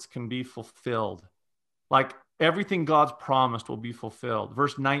prophets can be fulfilled. Like everything God's promised will be fulfilled.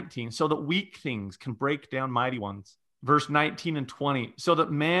 Verse 19, so that weak things can break down mighty ones. Verse 19 and 20, so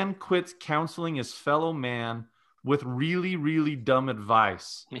that man quits counseling his fellow man with really, really dumb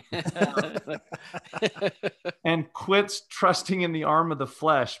advice and quits trusting in the arm of the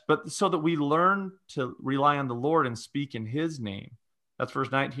flesh, but so that we learn to rely on the Lord and speak in his name. That's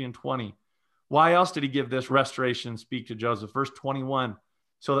verse 19 and 20. Why else did he give this restoration and speak to Joseph? Verse 21,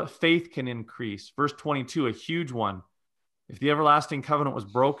 so that faith can increase. Verse 22, a huge one. If the everlasting covenant was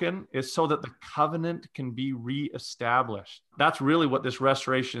broken, it's so that the covenant can be reestablished. That's really what this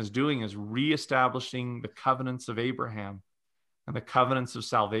restoration is doing, is reestablishing the covenants of Abraham and the covenants of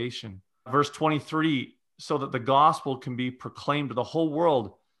salvation. Verse 23, so that the gospel can be proclaimed to the whole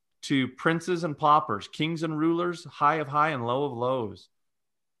world, to princes and paupers, kings and rulers, high of high and low of lows.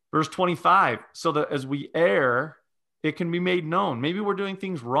 Verse 25, so that as we err, it can be made known. Maybe we're doing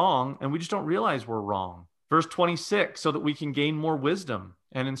things wrong and we just don't realize we're wrong. Verse 26, so that we can gain more wisdom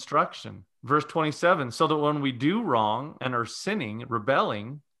and instruction. Verse 27, so that when we do wrong and are sinning,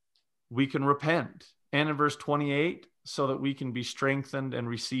 rebelling, we can repent. And in verse 28, so that we can be strengthened and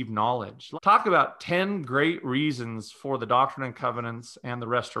receive knowledge. Talk about 10 great reasons for the Doctrine and Covenants and the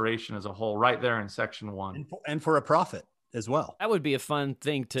restoration as a whole, right there in section 1. And for a prophet as well. That would be a fun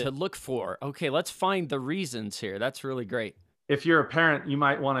thing to look for. Okay, let's find the reasons here. That's really great. If you're a parent, you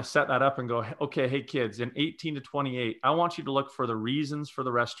might want to set that up and go, okay, hey kids, in 18 to 28, I want you to look for the reasons for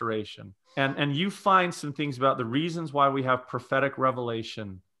the restoration. And you find some things about the reasons why we have prophetic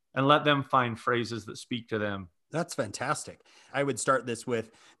revelation and let them find phrases that speak to them. That's fantastic. I would start this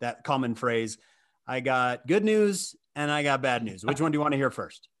with that common phrase, I got good news and I got bad news. Which one do you want to hear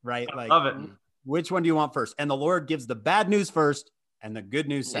first? Right? Like, love it. Which one do you want first? And the Lord gives the bad news first and the good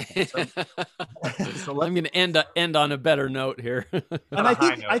news second. So I'm going to end on a better note here. And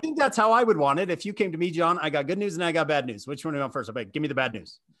I think that's how I would want it. If you came to me, John, I got good news and I got bad news. Which one do you want first? Okay, give me the bad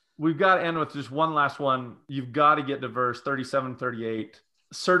news. We've got to end with just one last one. You've got to get to verse 37, 38.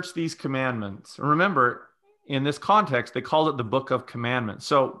 Search these commandments. Remember, in this context, they called it the book of commandments.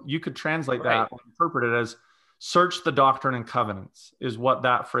 So you could translate that or interpret it as search the doctrine and covenants is what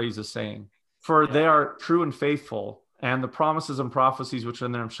that phrase is saying. For they are true and faithful, and the promises and prophecies which are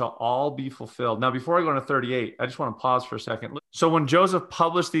in them shall all be fulfilled. Now, before I go into 38, I just want to pause for a second. So when Joseph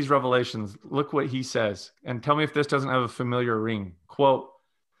published these revelations, look what he says, and tell me if this doesn't have a familiar ring. Quote,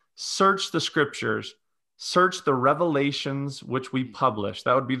 search the scriptures, search the revelations which we publish.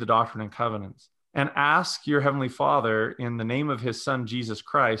 That would be the Doctrine and Covenants. and ask your heavenly Father in the name of his Son, Jesus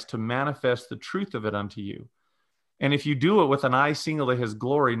Christ, to manifest the truth of it unto you. And if you do it with an eye single to his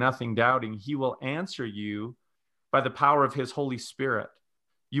glory, nothing doubting, he will answer you by the power of his Holy Spirit.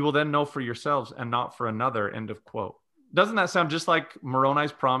 You will then know for yourselves and not for another, end of quote. Doesn't that sound just like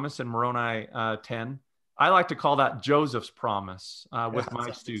Moroni's promise in Moroni 10? I like to call that Joseph's promise with my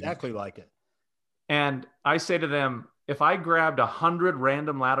students. Exactly like it. And I say to them, if I grabbed 100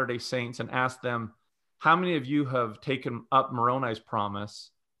 random Latter-day Saints and asked them, how many of you have taken up Moroni's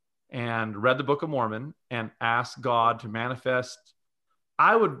promise and read the Book of Mormon and asked God to manifest,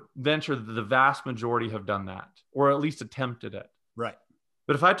 I would venture that the vast majority have done that, or at least attempted it. Right.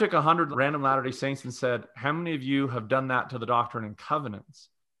 But if I took 100 random Latter-day Saints and said, how many of you have done that to the Doctrine and Covenants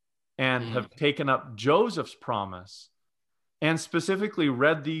and have taken up Joseph's promise and specifically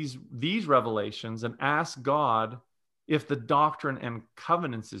read these revelations and asked God if the Doctrine and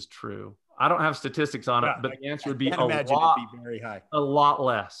Covenants is true? I don't have statistics on it, but the answer would be a lot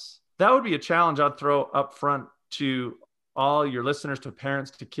less. That would be a challenge I'd throw up front to all your listeners, to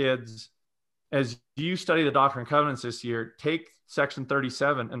parents, to kids. As you study the Doctrine and Covenants this year, take section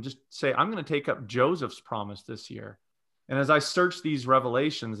 37 and just say, I'm going to take up Joseph's promise this year. And as I search these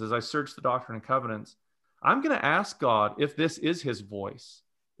revelations, as I search the Doctrine and Covenants, I'm going to ask God if this is his voice,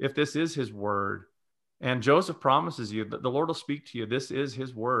 if this is his word. And Joseph promises you that the Lord will speak to you. This is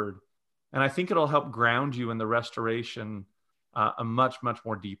his word. And I think it'll help ground you in the restoration much, much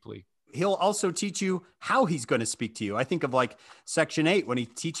more deeply. He'll also teach you how he's going to speak to you. I think of like section 8, when he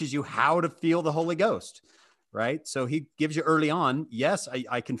teaches you how to feel the Holy Ghost, right? So he gives you early on, yes,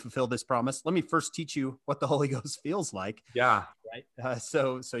 I can fulfill this promise. Let me first teach you what the Holy Ghost feels like. Yeah. Right.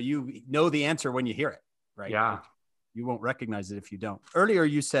 So you know the answer when you hear it, right? Yeah. Like, you won't recognize it if you don't. Earlier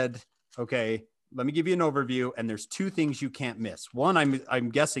you said, okay, let me give you an overview. And there's two things you can't miss. One, I'm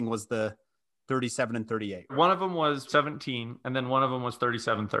guessing, was the 37 and 38. One of them was 17, and then one of them was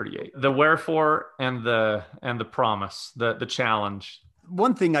 37, 38. The wherefore and the promise, the challenge.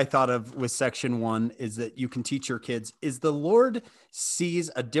 One thing I thought of with section 1 is that you can teach your kids is the Lord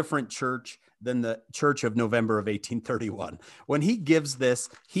sees a different church than the church of November of 1831. When he gives this,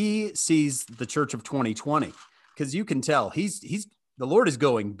 he sees the church of 2020, because you can tell he's the Lord is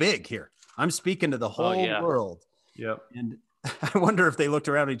going big here. I'm speaking to the whole world. Yep. And I wonder if they looked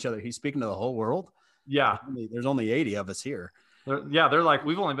around at each other. He's speaking to the whole world. Yeah. There's only 80 of us here. They're like,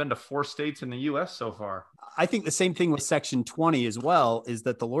 we've only been to 4 states in the U.S. so far. I think the same thing with section 20 as well, is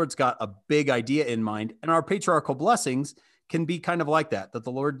that the Lord's got a big idea in mind, and our patriarchal blessings can be kind of like that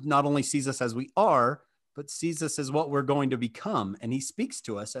the Lord not only sees us as we are, but sees us as what we're going to become. And he speaks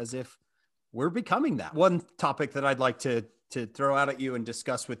to us as if we're becoming that. One topic that I'd like to throw out at you and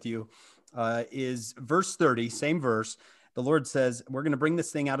discuss with you is verse 30, same verse. The Lord says, we're going to bring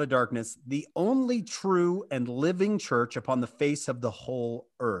this thing out of darkness, the only true and living church upon the face of the whole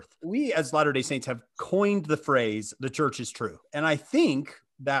earth. We as Latter-day Saints have coined the phrase, the church is true. And I think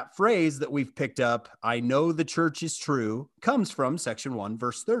that phrase that we've picked up, I know the church is true, comes from section 1,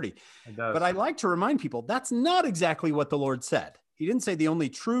 verse 30. It does. But I like to remind people that's not exactly what the Lord said. He didn't say the only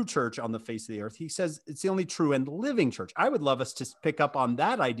true church on the face of the earth. He says it's the only true and living church. I would love us to pick up on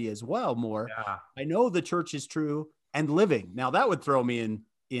that idea as well more. Yeah. I know the church is true and living. Now that would throw me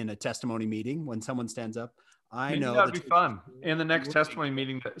in a testimony meeting when someone stands up. I know that'd be fun. In the next testimony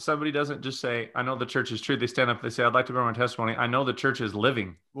meeting, somebody doesn't just say, I know the church is true. They stand up, they say, I'd like to bring my testimony. I know the church is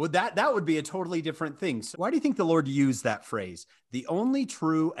living. Well, that would be a totally different thing. So why do you think the Lord used that phrase? The only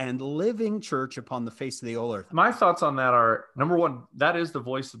true and living church upon the face of the whole earth. My thoughts on that are, number one, that is the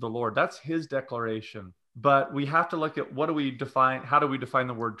voice of the Lord. That's his declaration. But we have to look at how do we define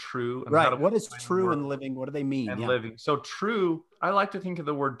the word true? And right. What is true and living? What do they mean? And living. So true, I like to think of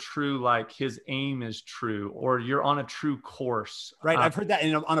the word true like his aim is true, or you're on a true course. Right. I've heard that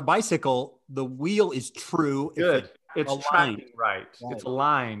on a bicycle, the wheel is true. Good. It's tracking right. It's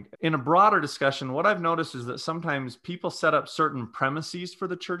aligned. In a broader discussion, what I've noticed is that sometimes people set up certain premises for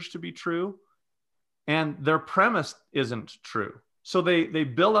the church to be true, and their premise isn't true. So they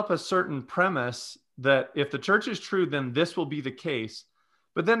build up a certain premise that if the church is true, then this will be the case.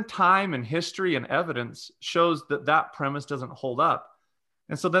 But then time and history and evidence shows that premise doesn't hold up.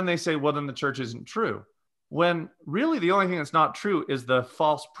 And so then they say, well, then the church isn't true. When really the only thing that's not true is the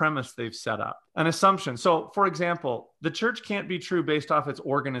false premise they've set up, an assumption. So for example, the church can't be true based off its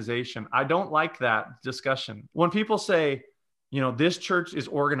organization. I don't like that discussion. When people say, this church is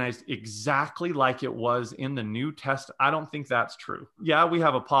organized exactly like it was in the New Testament, I don't think that's true. Yeah, we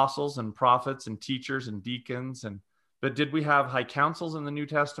have apostles and prophets and teachers and deacons and But did we have high councils in the New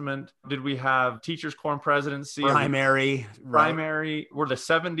Testament? Did we have teachers' quorum presidency? Primary. Primary. Were the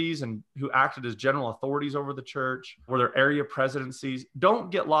 70s and who acted as general authorities over the church? Were there area presidencies? Don't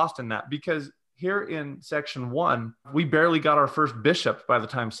get lost in that, because here in section 1, we barely got our first bishop by the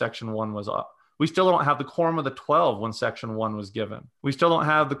time section 1 was up. We still don't have the quorum of the 12 when section 1 was given. We still don't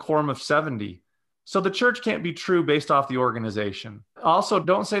have the quorum of 70. So the church can't be true based off the organization. Also,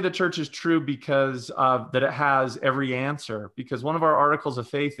 don't say the church is true because that it has every answer, because one of our articles of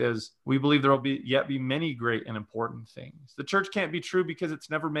faith is we believe there will be many great and important things. The church can't be true because it's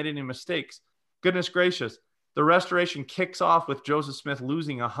never made any mistakes. Goodness gracious. The Restoration kicks off with Joseph Smith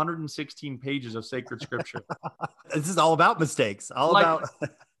losing 116 pages of sacred scripture. This is all about mistakes.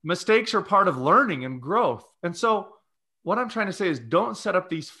 Mistakes are part of learning and growth. And so what I'm trying to say is, don't set up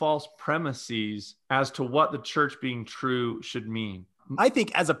these false premises as to what the church being true should mean. I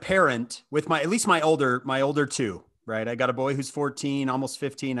think as a parent with at least my older two, right? I got a boy who's 14, almost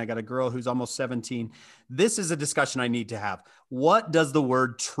 15. I got a girl who's almost 17. This is a discussion I need to have. What does the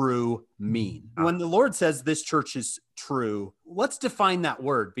word true mean? When the Lord says this church is true, let's define that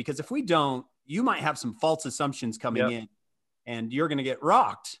word, because if we don't, you might have some false assumptions coming in and you're going to get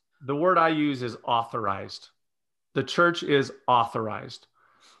rocked. The word I use is authorized. The church is authorized.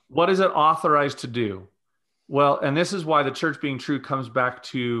 What is it authorized to do? Well, and this is why the church being true comes back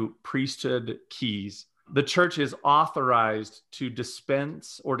to priesthood keys. The church is authorized to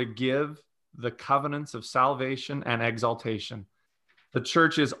dispense or to give the covenants of salvation and exaltation. The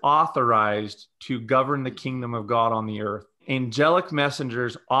church is authorized to govern the kingdom of God on the earth. Angelic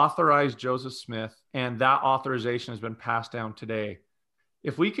messengers authorized Joseph Smith, and that authorization has been passed down today.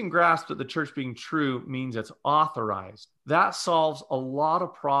 If we can grasp that the church being true means it's authorized, that solves a lot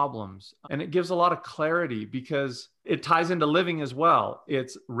of problems, and it gives a lot of clarity because it ties into living as well.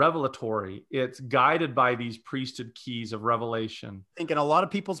 It's revelatory. It's guided by these priesthood keys of revelation. I think in a lot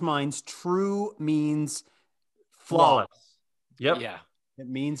of people's minds, true means flawless. Yep. Yeah. It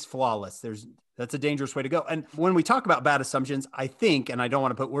means flawless. That's a dangerous way to go. And when we talk about bad assumptions, I think, and I don't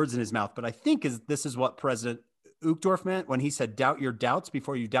want to put words in his mouth, but I think this is what President Uchtdorf meant when he said, doubt your doubts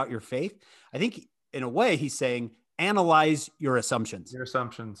before you doubt your faith. I think in a way he's saying, analyze your assumptions.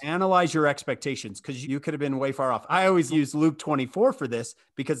 Analyze your expectations, because you could have been way far off. I always use Luke 24 for this,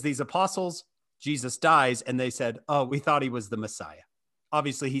 because these apostles, Jesus dies and they said, oh, we thought he was the Messiah.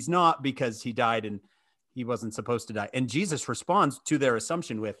 Obviously he's not, because he died and he wasn't supposed to die. And Jesus responds to their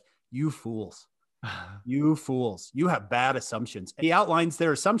assumption with, you fools. You fools, you have bad assumptions. He outlines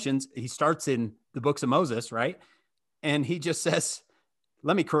their assumptions. He starts in the books of Moses, right? And he just says,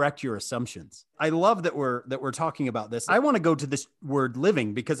 let me correct your assumptions. I love that we're talking about this. I want to go to this word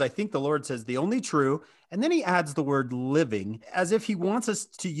living, because I think the Lord says the only true, and then he adds the word living as if he wants us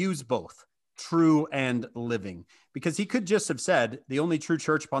to use both true and living, because he could just have said the only true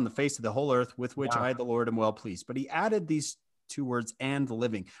church upon the face of the whole earth, with which I, the Lord, am well pleased. But he added these two words, and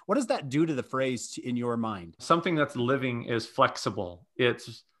living. What does that do to the phrase in your mind? Something that's living is flexible.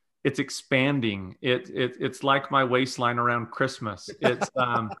 It's expanding. It's like my waistline around Christmas.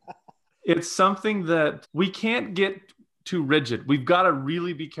 It's something that we can't get too rigid. We've got to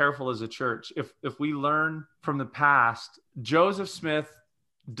really be careful as a church. If we learn from the past, Joseph Smith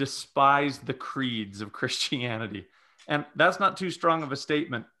despised the creeds of Christianity. And that's not too strong of a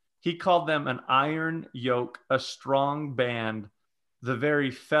statement. He called them an iron yoke, a strong band, the very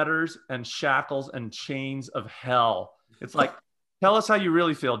fetters and shackles and chains of hell. It's like, tell us how you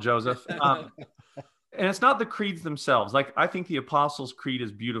really feel, Joseph. And it's not the creeds themselves. Like, I think the Apostles' Creed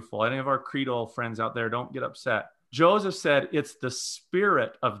is beautiful. Any of our creedal friends out there, don't get upset. Joseph said it's the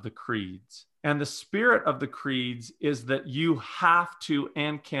spirit of the creeds. And the spirit of the creeds is that you have to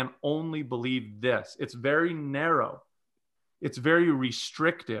and can only believe this. It's very narrow. It's very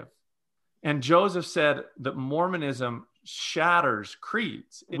restrictive. And Joseph said that Mormonism shatters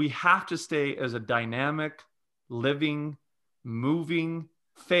creeds. We have to stay as a dynamic, living, moving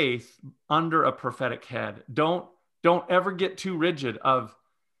faith under a prophetic head. Don't ever get too rigid of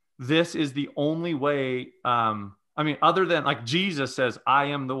this is the only way. Other than like Jesus says, I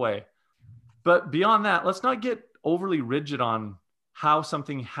am the way. But beyond that, let's not get overly rigid on how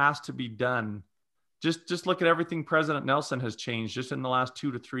something has to be done. Just look at everything President Nelson has changed just in the last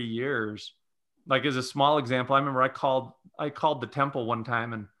 2 to 3 years. Like, as a small example, I remember I called the temple one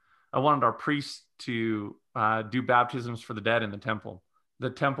time, and I wanted our priests to do baptisms for the dead in the temple.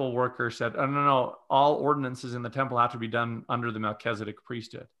 The temple worker said, oh, no, all ordinances in the temple have to be done under the Melchizedek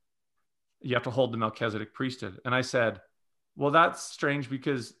priesthood. You have to hold the Melchizedek priesthood. And I said, well, that's strange,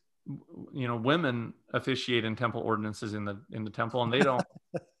 because women officiate in temple ordinances in the temple, and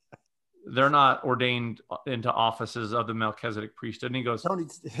they're not ordained into offices of the Melchizedek priesthood. And he goes,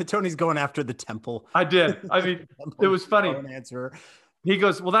 Tony's going after the temple. I did. I mean, it was funny. Answer. He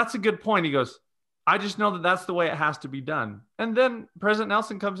goes, well, that's a good point. He goes, I just know that that's the way it has to be done. And then President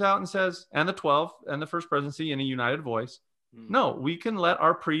Nelson comes out and says, and the 12 and the First Presidency in a united voice, no, we can let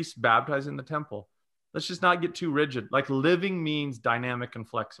our priests baptize in the temple. Let's just not get too rigid. Like living means dynamic and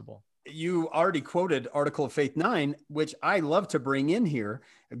flexible. You already quoted Article of Faith 9, which I love to bring in here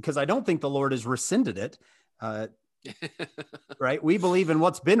because I don't think the Lord has rescinded it. Right? We believe in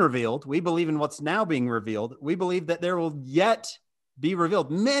what's been revealed. We believe in what's now being revealed. We believe that there will yet be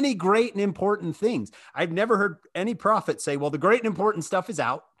revealed many great and important things. I've never heard any prophet say, well, the great and important stuff is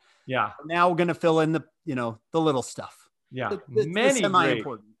out. Yeah. Now we're going to fill in the little stuff. Yeah. The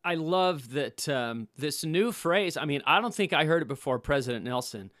semi-important. I love that this new phrase. I mean, I don't think I heard it before President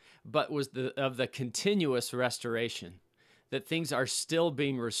Nelson, but was of the continuous restoration, that things are still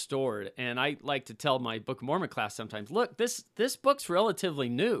being restored. And I like to tell my Book of Mormon class sometimes, look, this book's relatively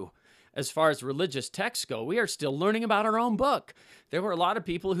new. As far as religious texts go, we are still learning about our own book. There were a lot of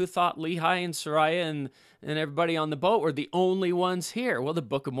people who thought Lehi and Sariah and everybody on the boat were the only ones here. Well, the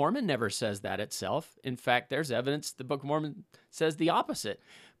Book of Mormon never says that itself. In fact, there's evidence the Book of Mormon says the opposite.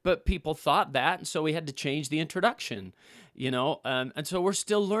 But people thought that, and so we had to change the introduction, and so we're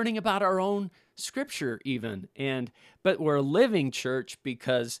still learning about our own scripture even. But we're a living church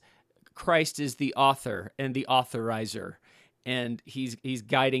because Christ is the author and the authorizer. And he's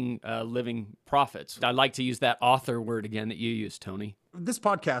guiding living prophets. I like to use that author word again that you used, Tony. This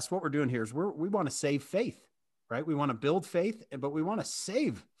podcast, what we're doing here is we want to save faith, right? We want to build faith, but we want to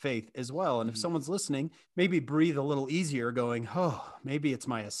save faith as well. And if someone's listening, maybe breathe a little easier going, oh, maybe it's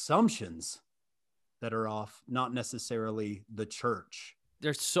my assumptions that are off, not necessarily the church.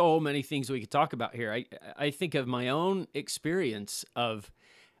 There's so many things we could talk about here. I think of my own experience of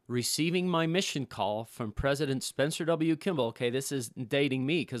receiving my mission call from President Spencer W. Kimball. Okay, this is dating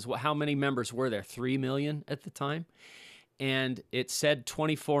me because how many members were there? 3 million at the time. And it said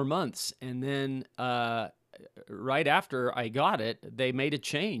 24 months. And then right after I got it, they made a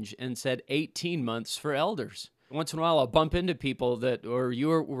change and said 18 months for elders. Once in a while, I'll bump into people that, were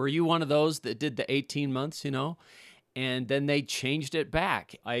you one of those that did the 18 months, And then they changed it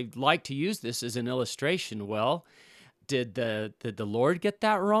back. I like to use this as an illustration. Well, did the Lord get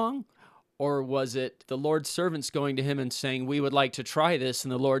that wrong? Or was it the Lord's servants going to him and saying, we would like to try this,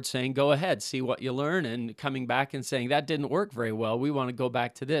 and the Lord saying, go ahead, see what you learn, and coming back and saying, that didn't work very well, we want to go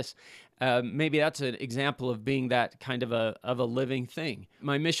back to this. Maybe that's an example of being that kind of a living thing.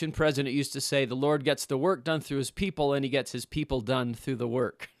 My mission president used to say, the Lord gets the work done through his people, and he gets his people done through the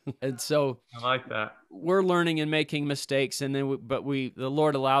work. And so I like that. We're learning and making mistakes, and then the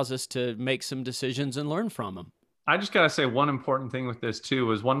Lord allows us to make some decisions and learn from them. I just got to say one important thing with this too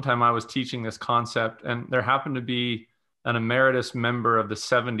was one time I was teaching this concept and there happened to be an emeritus member of the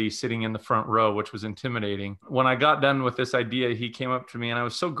 70 sitting in the front row, which was intimidating. When I got done with this idea, he came up to me and I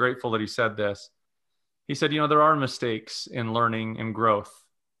was so grateful that he said this. He said, there are mistakes in learning and growth,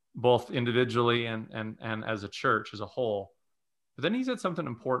 both individually and as a church as a whole. But then he said something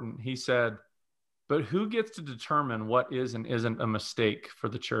important. He said, but who gets to determine what is and isn't a mistake for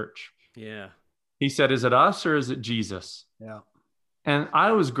the church? Yeah. He said, is it us or is it Jesus? Yeah. And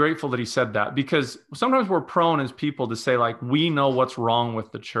I was grateful that he said that because sometimes we're prone as people to say like, we know what's wrong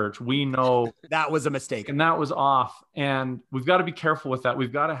with the church. We know that was a mistake and that was off. And we've got to be careful with that.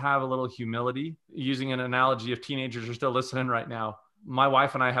 We've got to have a little humility. Using an analogy, if teenagers are still listening right now, my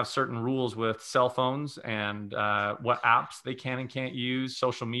wife and I have certain rules with cell phones and what apps they can and can't use,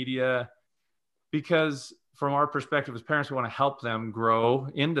 social media, because from our perspective as parents, we want to help them grow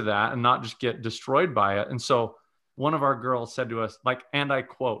into that and not just get destroyed by it. And so one of our girls said to us, and I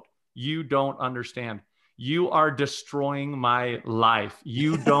quote, you don't understand. You are destroying my life.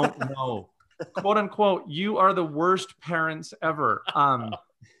 You don't know. Quote unquote, you are the worst parents ever.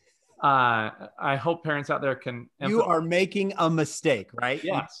 I hope parents out there can. You are making a mistake, right?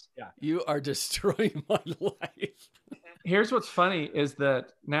 Yes. Yeah. You are destroying my life. Here's what's funny is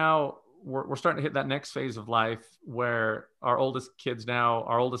that now we're starting to hit that next phase of life where our oldest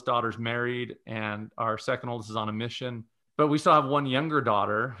daughter's married and our second oldest is on a mission, but we still have one younger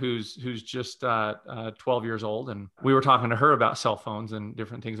daughter who's just 12 years old. And we were talking to her about cell phones and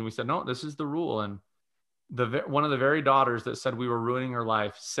different things. And we said, no, this is the rule. And one of the very daughters that said we were ruining her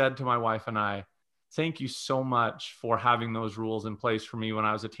life said to my wife and I, thank you so much for having those rules in place for me when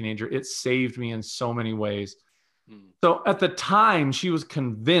I was a teenager. It saved me in so many ways. So at the time, she was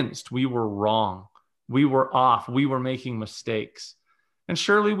convinced we were wrong. We were off. We were making mistakes. And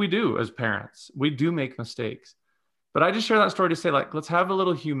surely we do as parents. We do make mistakes. But I just share that story to say, like, let's have a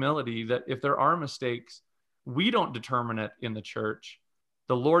little humility that if there are mistakes, we don't determine it in the church.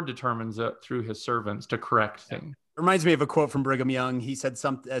 The Lord determines it through his servants to correct things. Reminds me of a quote from Brigham Young. He said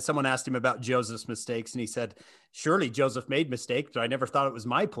someone asked him about Joseph's mistakes, and he said, surely Joseph made mistakes, but I never thought it was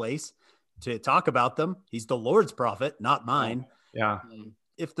my place to talk about them. He's the Lord's prophet, not mine. Yeah.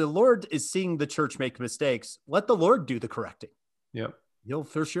 If the Lord is seeing the church make mistakes, let the Lord do the correcting. Yep. He'll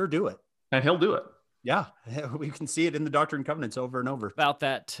for sure do it. And he'll do it. Yeah. We can see it in the Doctrine and Covenants over and over. About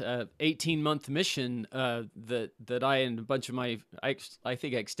that 18-month mission that I and a bunch of I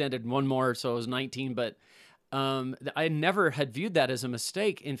think I extended one more, so it was 19, but I never had viewed that as a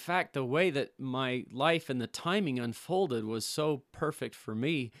mistake. In fact, the way that my life and the timing unfolded was so perfect for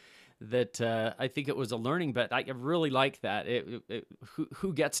me that I think it was a learning, but I really like that.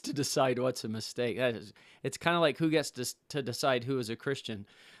 Who gets to decide what's a mistake? It's kind of like who gets to decide who is a Christian.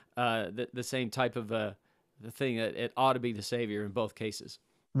 The same type of the thing that it ought to be the Savior in both cases.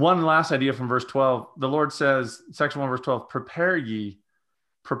 One last idea from verse 12. The Lord says, section 1, verse 12, prepare ye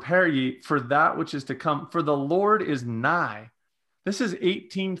for that which is to come, for the Lord is nigh. This is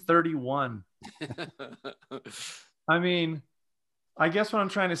 1831. I mean, I guess what I'm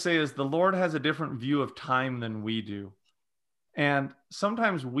trying to say is the Lord has a different view of time than we do. And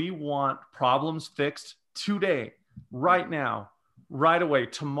sometimes we want problems fixed today, right now, right away,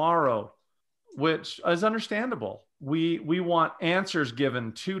 tomorrow, which is understandable. We want answers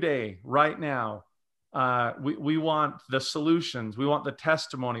given today, right now. We want the solutions. We want the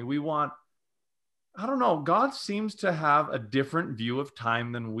testimony. I don't know. God seems to have a different view of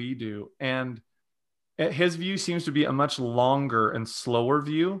time than we do. And his view seems to be a much longer and slower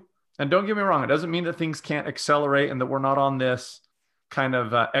view. And don't get me wrong, it doesn't mean that things can't accelerate and that we're not on this kind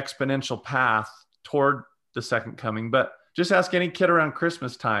of exponential path toward the second coming. But just ask any kid around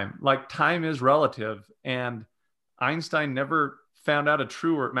Christmas time. Like, time is relative. And Einstein never found out a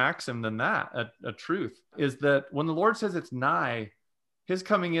truer maxim than that. A truth is that when the Lord says it's nigh, his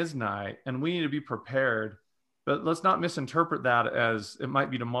coming is nigh, and we need to be prepared. But let's not misinterpret that as it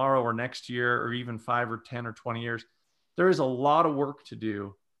might be tomorrow or next year or even 5 or 10 or 20 years. There is a lot of work to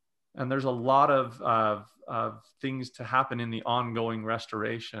do. And there's a lot of things to happen in the ongoing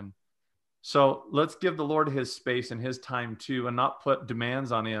restoration. So let's give the Lord his space and his time too, and not put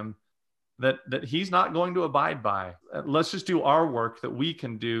demands on him that he's not going to abide by. Let's just do our work that we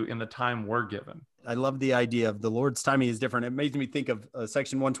can do in the time we're given. I love the idea of the Lord's timing is different. It made me think of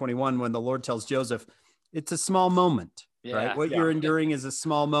section 121 when the Lord tells Joseph, it's a small moment, right? What you're enduring is a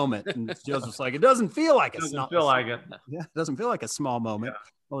small moment. And Joseph's like, it doesn't feel like it. Doesn't feel like it. Yeah, it doesn't feel like a small moment.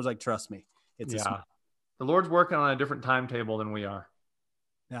 I was like, trust me, it's a small. The Lord's working on a different timetable than we are.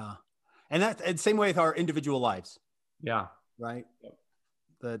 Yeah. And that's same way with our individual lives. Yeah. Right.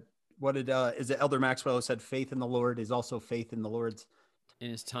 Yep. Is it Elder Maxwell who said faith in the Lord is also faith in the Lord's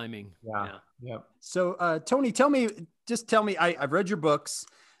in his timing. Yeah. Yep. So Tony, tell me, I've read your books.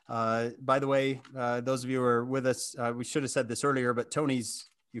 By the way, those of you who are with us, we should have said this earlier, but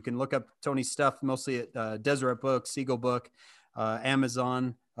you can look up Tony's stuff mostly at Deseret Books, Siegel Book,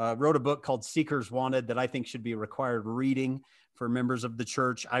 Amazon. Wrote a book called Seekers Wanted that I think should be required reading for members of the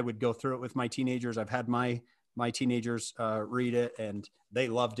church. I would go through it with my teenagers. I've had my teenagers read it and they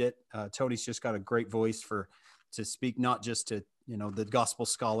loved it. Tony's just got a great voice to speak, not just to, the gospel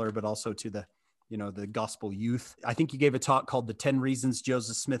scholar, but also to the gospel youth. I think you gave a talk called The 10 Reasons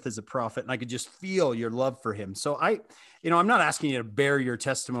Joseph Smith is a Prophet, and I could just feel your love for him. So I'm not asking you to bear your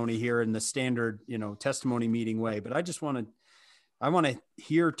testimony here in the standard, testimony meeting way, but I want to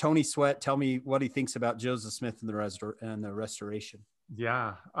hear Tony Sweat tell me what he thinks about Joseph Smith and the restoration.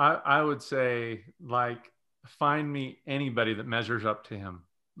 Yeah, I would say, like, find me anybody that measures up to him.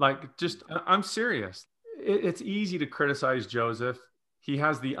 Like, I'm serious. It's easy to criticize Joseph. He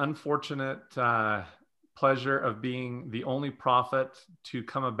has the unfortunate pleasure of being the only prophet to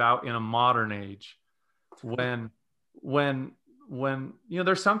come about in a modern age when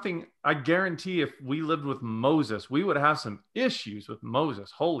there's something, I guarantee if we lived with Moses, we would have some issues with Moses.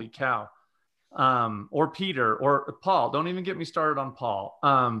 Holy cow. Or Peter or Paul. Don't even get me started on Paul.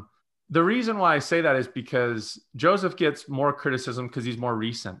 The reason why I say that is because Joseph gets more criticism because he's more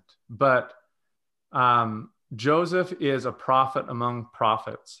recent, but Joseph is a prophet among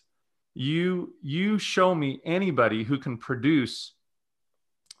prophets. You show me anybody who can produce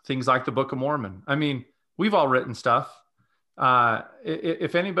things like the Book of Mormon. I mean, we've all written stuff.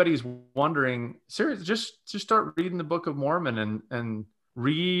 If anybody's wondering, seriously, just start reading the Book of Mormon and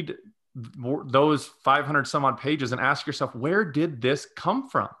read those 500 some odd pages and ask yourself, where did this come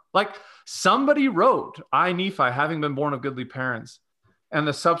from? Like, somebody wrote, I, Nephi, having been born of goodly parents, and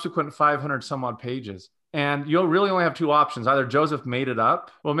the subsequent 500 some odd pages. And you'll really only have two options. Either Joseph made it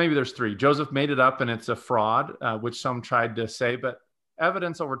up. Well, maybe there's three. Joseph made it up and it's a fraud, which some tried to say, but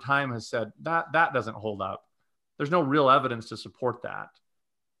evidence over time has said that doesn't hold up. There's no real evidence to support that.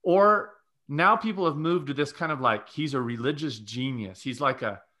 Or now people have moved to this kind of like, he's a religious genius. He's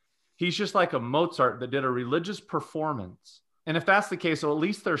just like a Mozart that did a religious performance. And if that's the case, well, at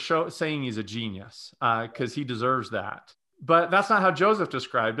least they're saying he's a genius because he deserves that. But that's not how Joseph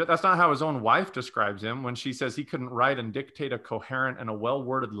described it. That's not how his own wife describes him when she says he couldn't write and dictate a coherent and a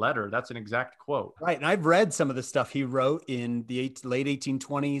well-worded letter. That's an exact quote. Right. And I've read some of the stuff he wrote in the late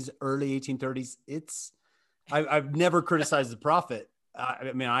 1820s, early 1830s. I've never criticized the prophet.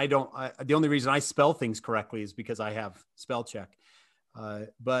 I mean, the only reason I spell things correctly is because I have spell check.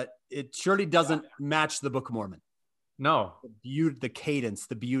 But it surely doesn't match the Book of Mormon. No. The cadence,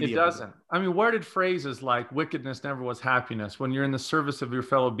 the beauty. It doesn't. I mean, where did phrases like wickedness never was happiness? When you're in the service of your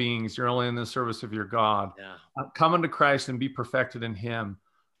fellow beings, you're only in the service of your God. Yeah. Come unto Christ and be perfected in him.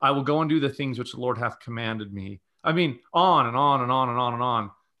 I will go and do the things which the Lord hath commanded me. I mean, on and on and on and on and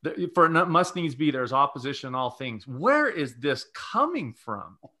on. For it must needs be, there's opposition in all things. Where is this coming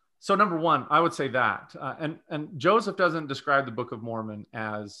from? So number one, I would say that. And Joseph doesn't describe the Book of Mormon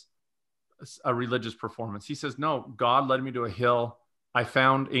as a religious performance. He says, no, God led me to a hill. I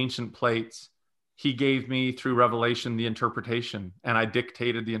found ancient plates. He gave me through revelation the interpretation, and I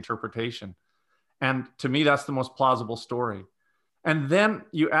dictated the interpretation. And to me, that's the most plausible story. And then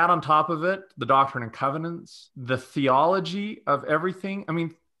you add on top of it the Doctrine and Covenants, the theology of everything. I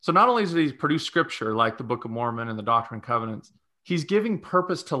mean, so not only does he produce scripture like the Book of Mormon and the Doctrine and Covenants, he's giving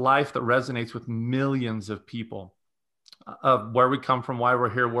purpose to life that resonates with millions of people of where we come from, why we're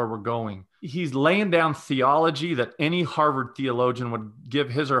here, where we're going. He's laying down theology that any Harvard theologian would give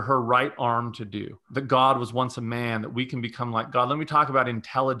his or her right arm to do, that God was once a man, that we can become like God. Let me talk about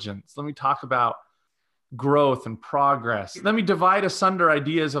intelligence. Let me talk about growth and progress. Let me divide asunder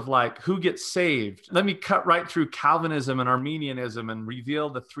ideas of like who gets saved. Let me cut right through Calvinism and Arminianism and reveal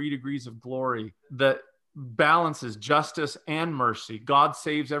the 3 degrees of glory that balances justice and mercy. God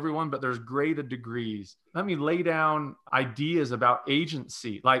saves everyone, but there's graded degrees. Let me lay down ideas about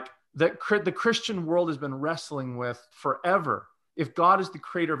agency, like that the Christian world has been wrestling with forever. If God is the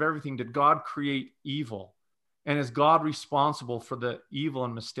creator of everything, did God create evil? And is God responsible for the evil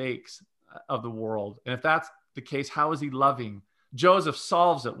and mistakes of the world? And if that's the case, how is he loving? Joseph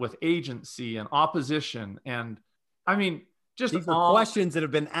solves it with agency and opposition. And I mean, just these are questions that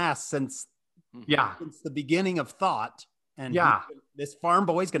have been asked since the beginning of thought. And this farm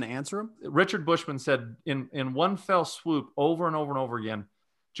boy is going to answer them. Richard Bushman said in one fell swoop over and over and over again,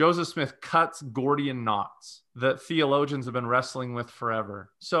 Joseph Smith cuts Gordian knots that theologians have been wrestling with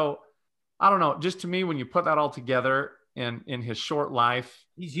forever. So I don't know, just to me, when you put that all together in his short life,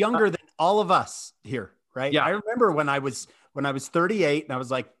 he's younger than all of us here, right? Yeah. I remember when I was 38 and I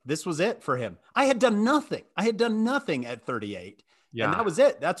was like, this was it for him. I had done nothing at 38. Yeah. And that was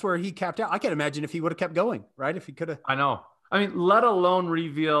it. That's where he capped out. I can't imagine if he would have kept going, right? If he could have. I know. I mean, let alone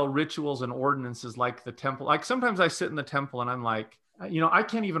reveal rituals and ordinances like the temple. Like sometimes I sit in the temple and I'm like, I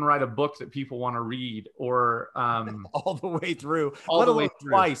can't even write a book that people want to read or all the way through,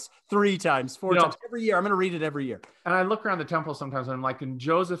 twice, 3 times, 4 times every year. I'm going to read it every year. And I look around the temple sometimes and I'm like, and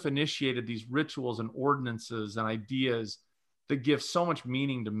Joseph initiated these rituals and ordinances and ideas that give so much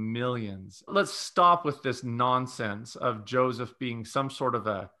meaning to millions. Let's stop with this nonsense of Joseph being some sort of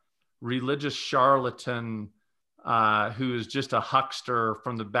a religious charlatan who is just a huckster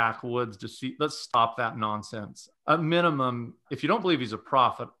from the backwoods. Let's stop that nonsense. At minimum, if you don't believe he's a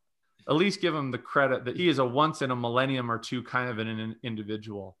prophet, at least give him the credit that he is a once in a millennium or two kind of an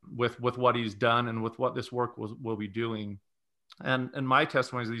individual with what he's done and with what this work will be doing. And my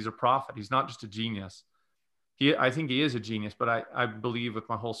testimony is that he's a prophet. He's not just a genius. I think he is a genius, but I believe with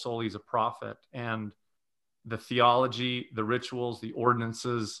my whole soul he's a prophet. And the theology, the rituals, the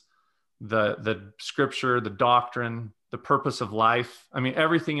ordinances, the scripture, the doctrine, the purpose of life. I mean,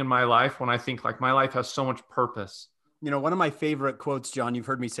 everything in my life, when I think like my life has so much purpose. One of my favorite quotes, John, you've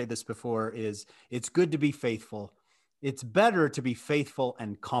heard me say this before, is it's good to be faithful. It's better to be faithful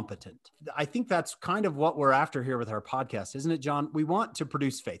and competent. I think that's kind of what we're after here with our podcast, isn't it, John? We want to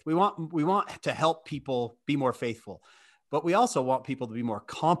produce faith. We want to help people be more faithful, but we also want people to be more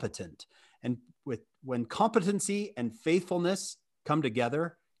competent. And when competency and faithfulness come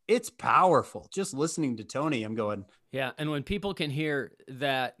together, it's powerful. Just listening to Tony, I'm going. Yeah. And when people can hear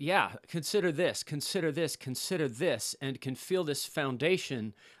that, consider this, and can feel this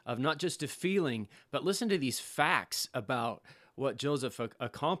foundation of not just a feeling, but listen to these facts about what Joseph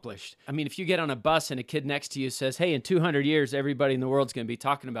accomplished. I mean, if you get on a bus and a kid next to you says, hey, in 200 years, everybody in the world's going to be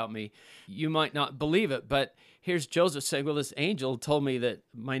talking about me, you might not believe it. But here's Joseph saying, well, this angel told me that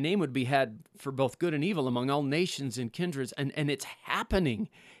my name would be had for both good and evil among all nations and kindreds. And it's happening.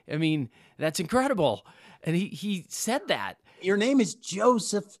 I mean, that's incredible. And he said that. Your name is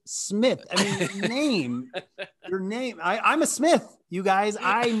Joseph Smith. I mean, your name. I'm a Smith, you guys.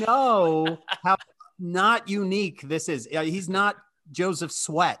 I know how not unique this is. He's not Joseph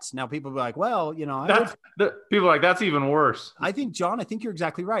Sweat. Now people be like, well, you know, people are like, that's even worse. I think, John, I think you're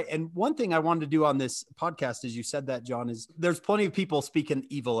exactly right. And one thing I wanted to do on this podcast, as you said that, John, is there's plenty of people speaking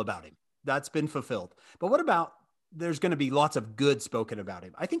evil about him. That's been fulfilled. But what about there's going to be lots of good spoken about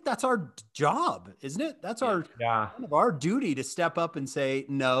him? I think that's our job, isn't it? That's kind of our duty to step up and say,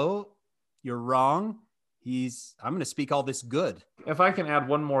 no, you're wrong. I'm going to speak all this good. If I can add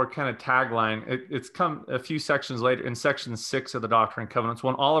one more kind of tagline, it's come a few sections later in section 6 of the Doctrine and Covenants,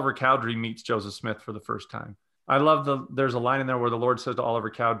 when Oliver Cowdery meets Joseph Smith for the first time. I love there's a line in there where the Lord says to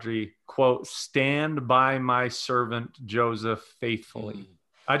Oliver Cowdery, quote, stand by my servant Joseph faithfully.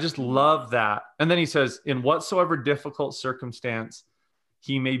 I just love that. And then he says, in whatsoever difficult circumstance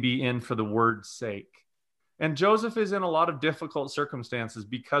he may be in for the word's sake. And Joseph is in a lot of difficult circumstances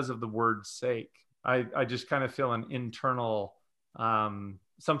because of the word's sake. I just kind of feel an internal,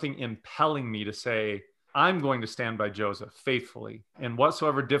 something impelling me to say, I'm going to stand by Joseph faithfully. In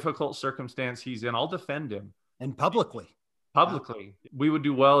whatsoever difficult circumstance he's in, I'll defend him. And publicly. Publicly. We would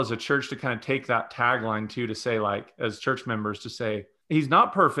do well as a church to kind of take that tagline too, to say, like, as church members, to say, he's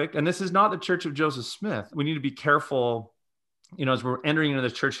not perfect. And this is not the church of Joseph Smith. We need to be careful, you know, as we're entering into the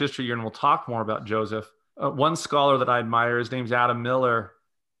church history year, and we'll talk more about Joseph. One scholar that I admire, his name's Adam Miller.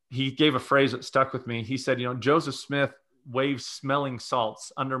 He gave a phrase that stuck with me. He said, you know, Joseph Smith waved smelling salts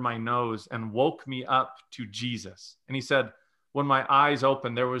under my nose and woke me up to Jesus. And he said, when my eyes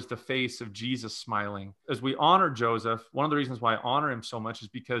opened, there was the face of Jesus smiling. As we honor Joseph, one of the reasons why I honor him so much is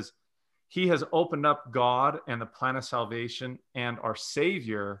because he has opened up God and the plan of salvation and our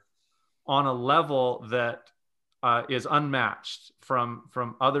Savior on a level that is unmatched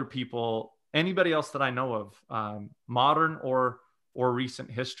from other people, anybody else that I know of, modern or recent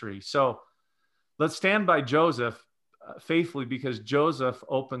history. So let's stand by Joseph faithfully, because Joseph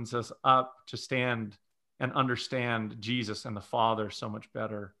opens us up to stand and understand Jesus and the Father so much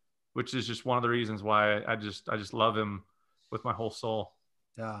better, which is just one of the reasons why I just love him with my whole soul.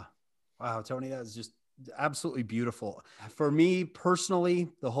 Yeah. Wow, Tony, that is just absolutely beautiful. For me personally,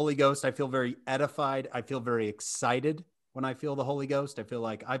 the Holy Ghost, I feel very edified. I feel very excited when I feel the Holy Ghost. I feel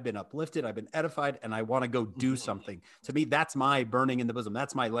like I've been uplifted, I've been edified, and I want to go do something. To me, that's my burning in the bosom.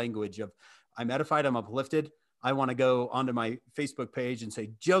 That's my language of I'm edified, I'm uplifted. I want to go onto my Facebook page and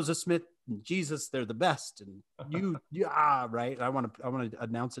say, Joseph Smith and Jesus, they're the best. And right. I want to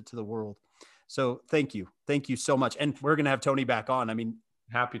announce it to the world. So thank you. Thank you so much. And we're going to have Tony back on. I mean,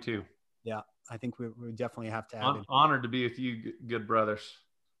 happy to. Yeah, I think we definitely have to have him. Honored to be with you, good brothers.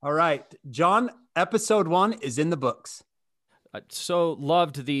 All right, John, episode 1 is in the books. I so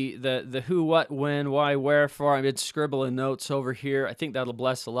loved the who, what, when, why, wherefore. I've been scribbling notes over here. I think that'll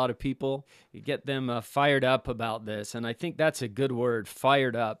bless a lot of people. You get them fired up about this, and I think that's a good word,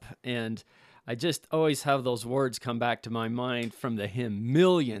 fired up. And I just always have those words come back to my mind from the hymn,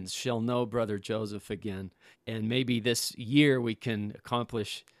 millions shall know Brother Joseph again. And maybe this year we can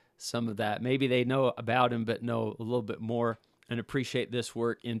accomplish some of that. Maybe they know about him, but know a little bit more and appreciate this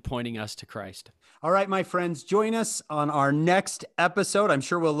work in pointing us to Christ. All right, my friends, join us on our next episode. I'm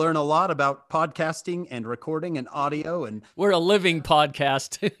sure we'll learn a lot about podcasting and recording and audio. And we're a living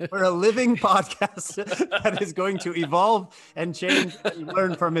podcast. We're a living podcast that is going to evolve and change and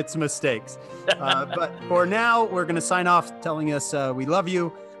learn from its mistakes. But for now, we're going to sign off telling us we love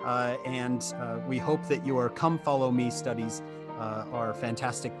you. And we hope that your Come Follow Me studies are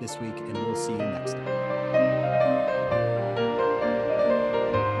fantastic this week, and we'll see you next time.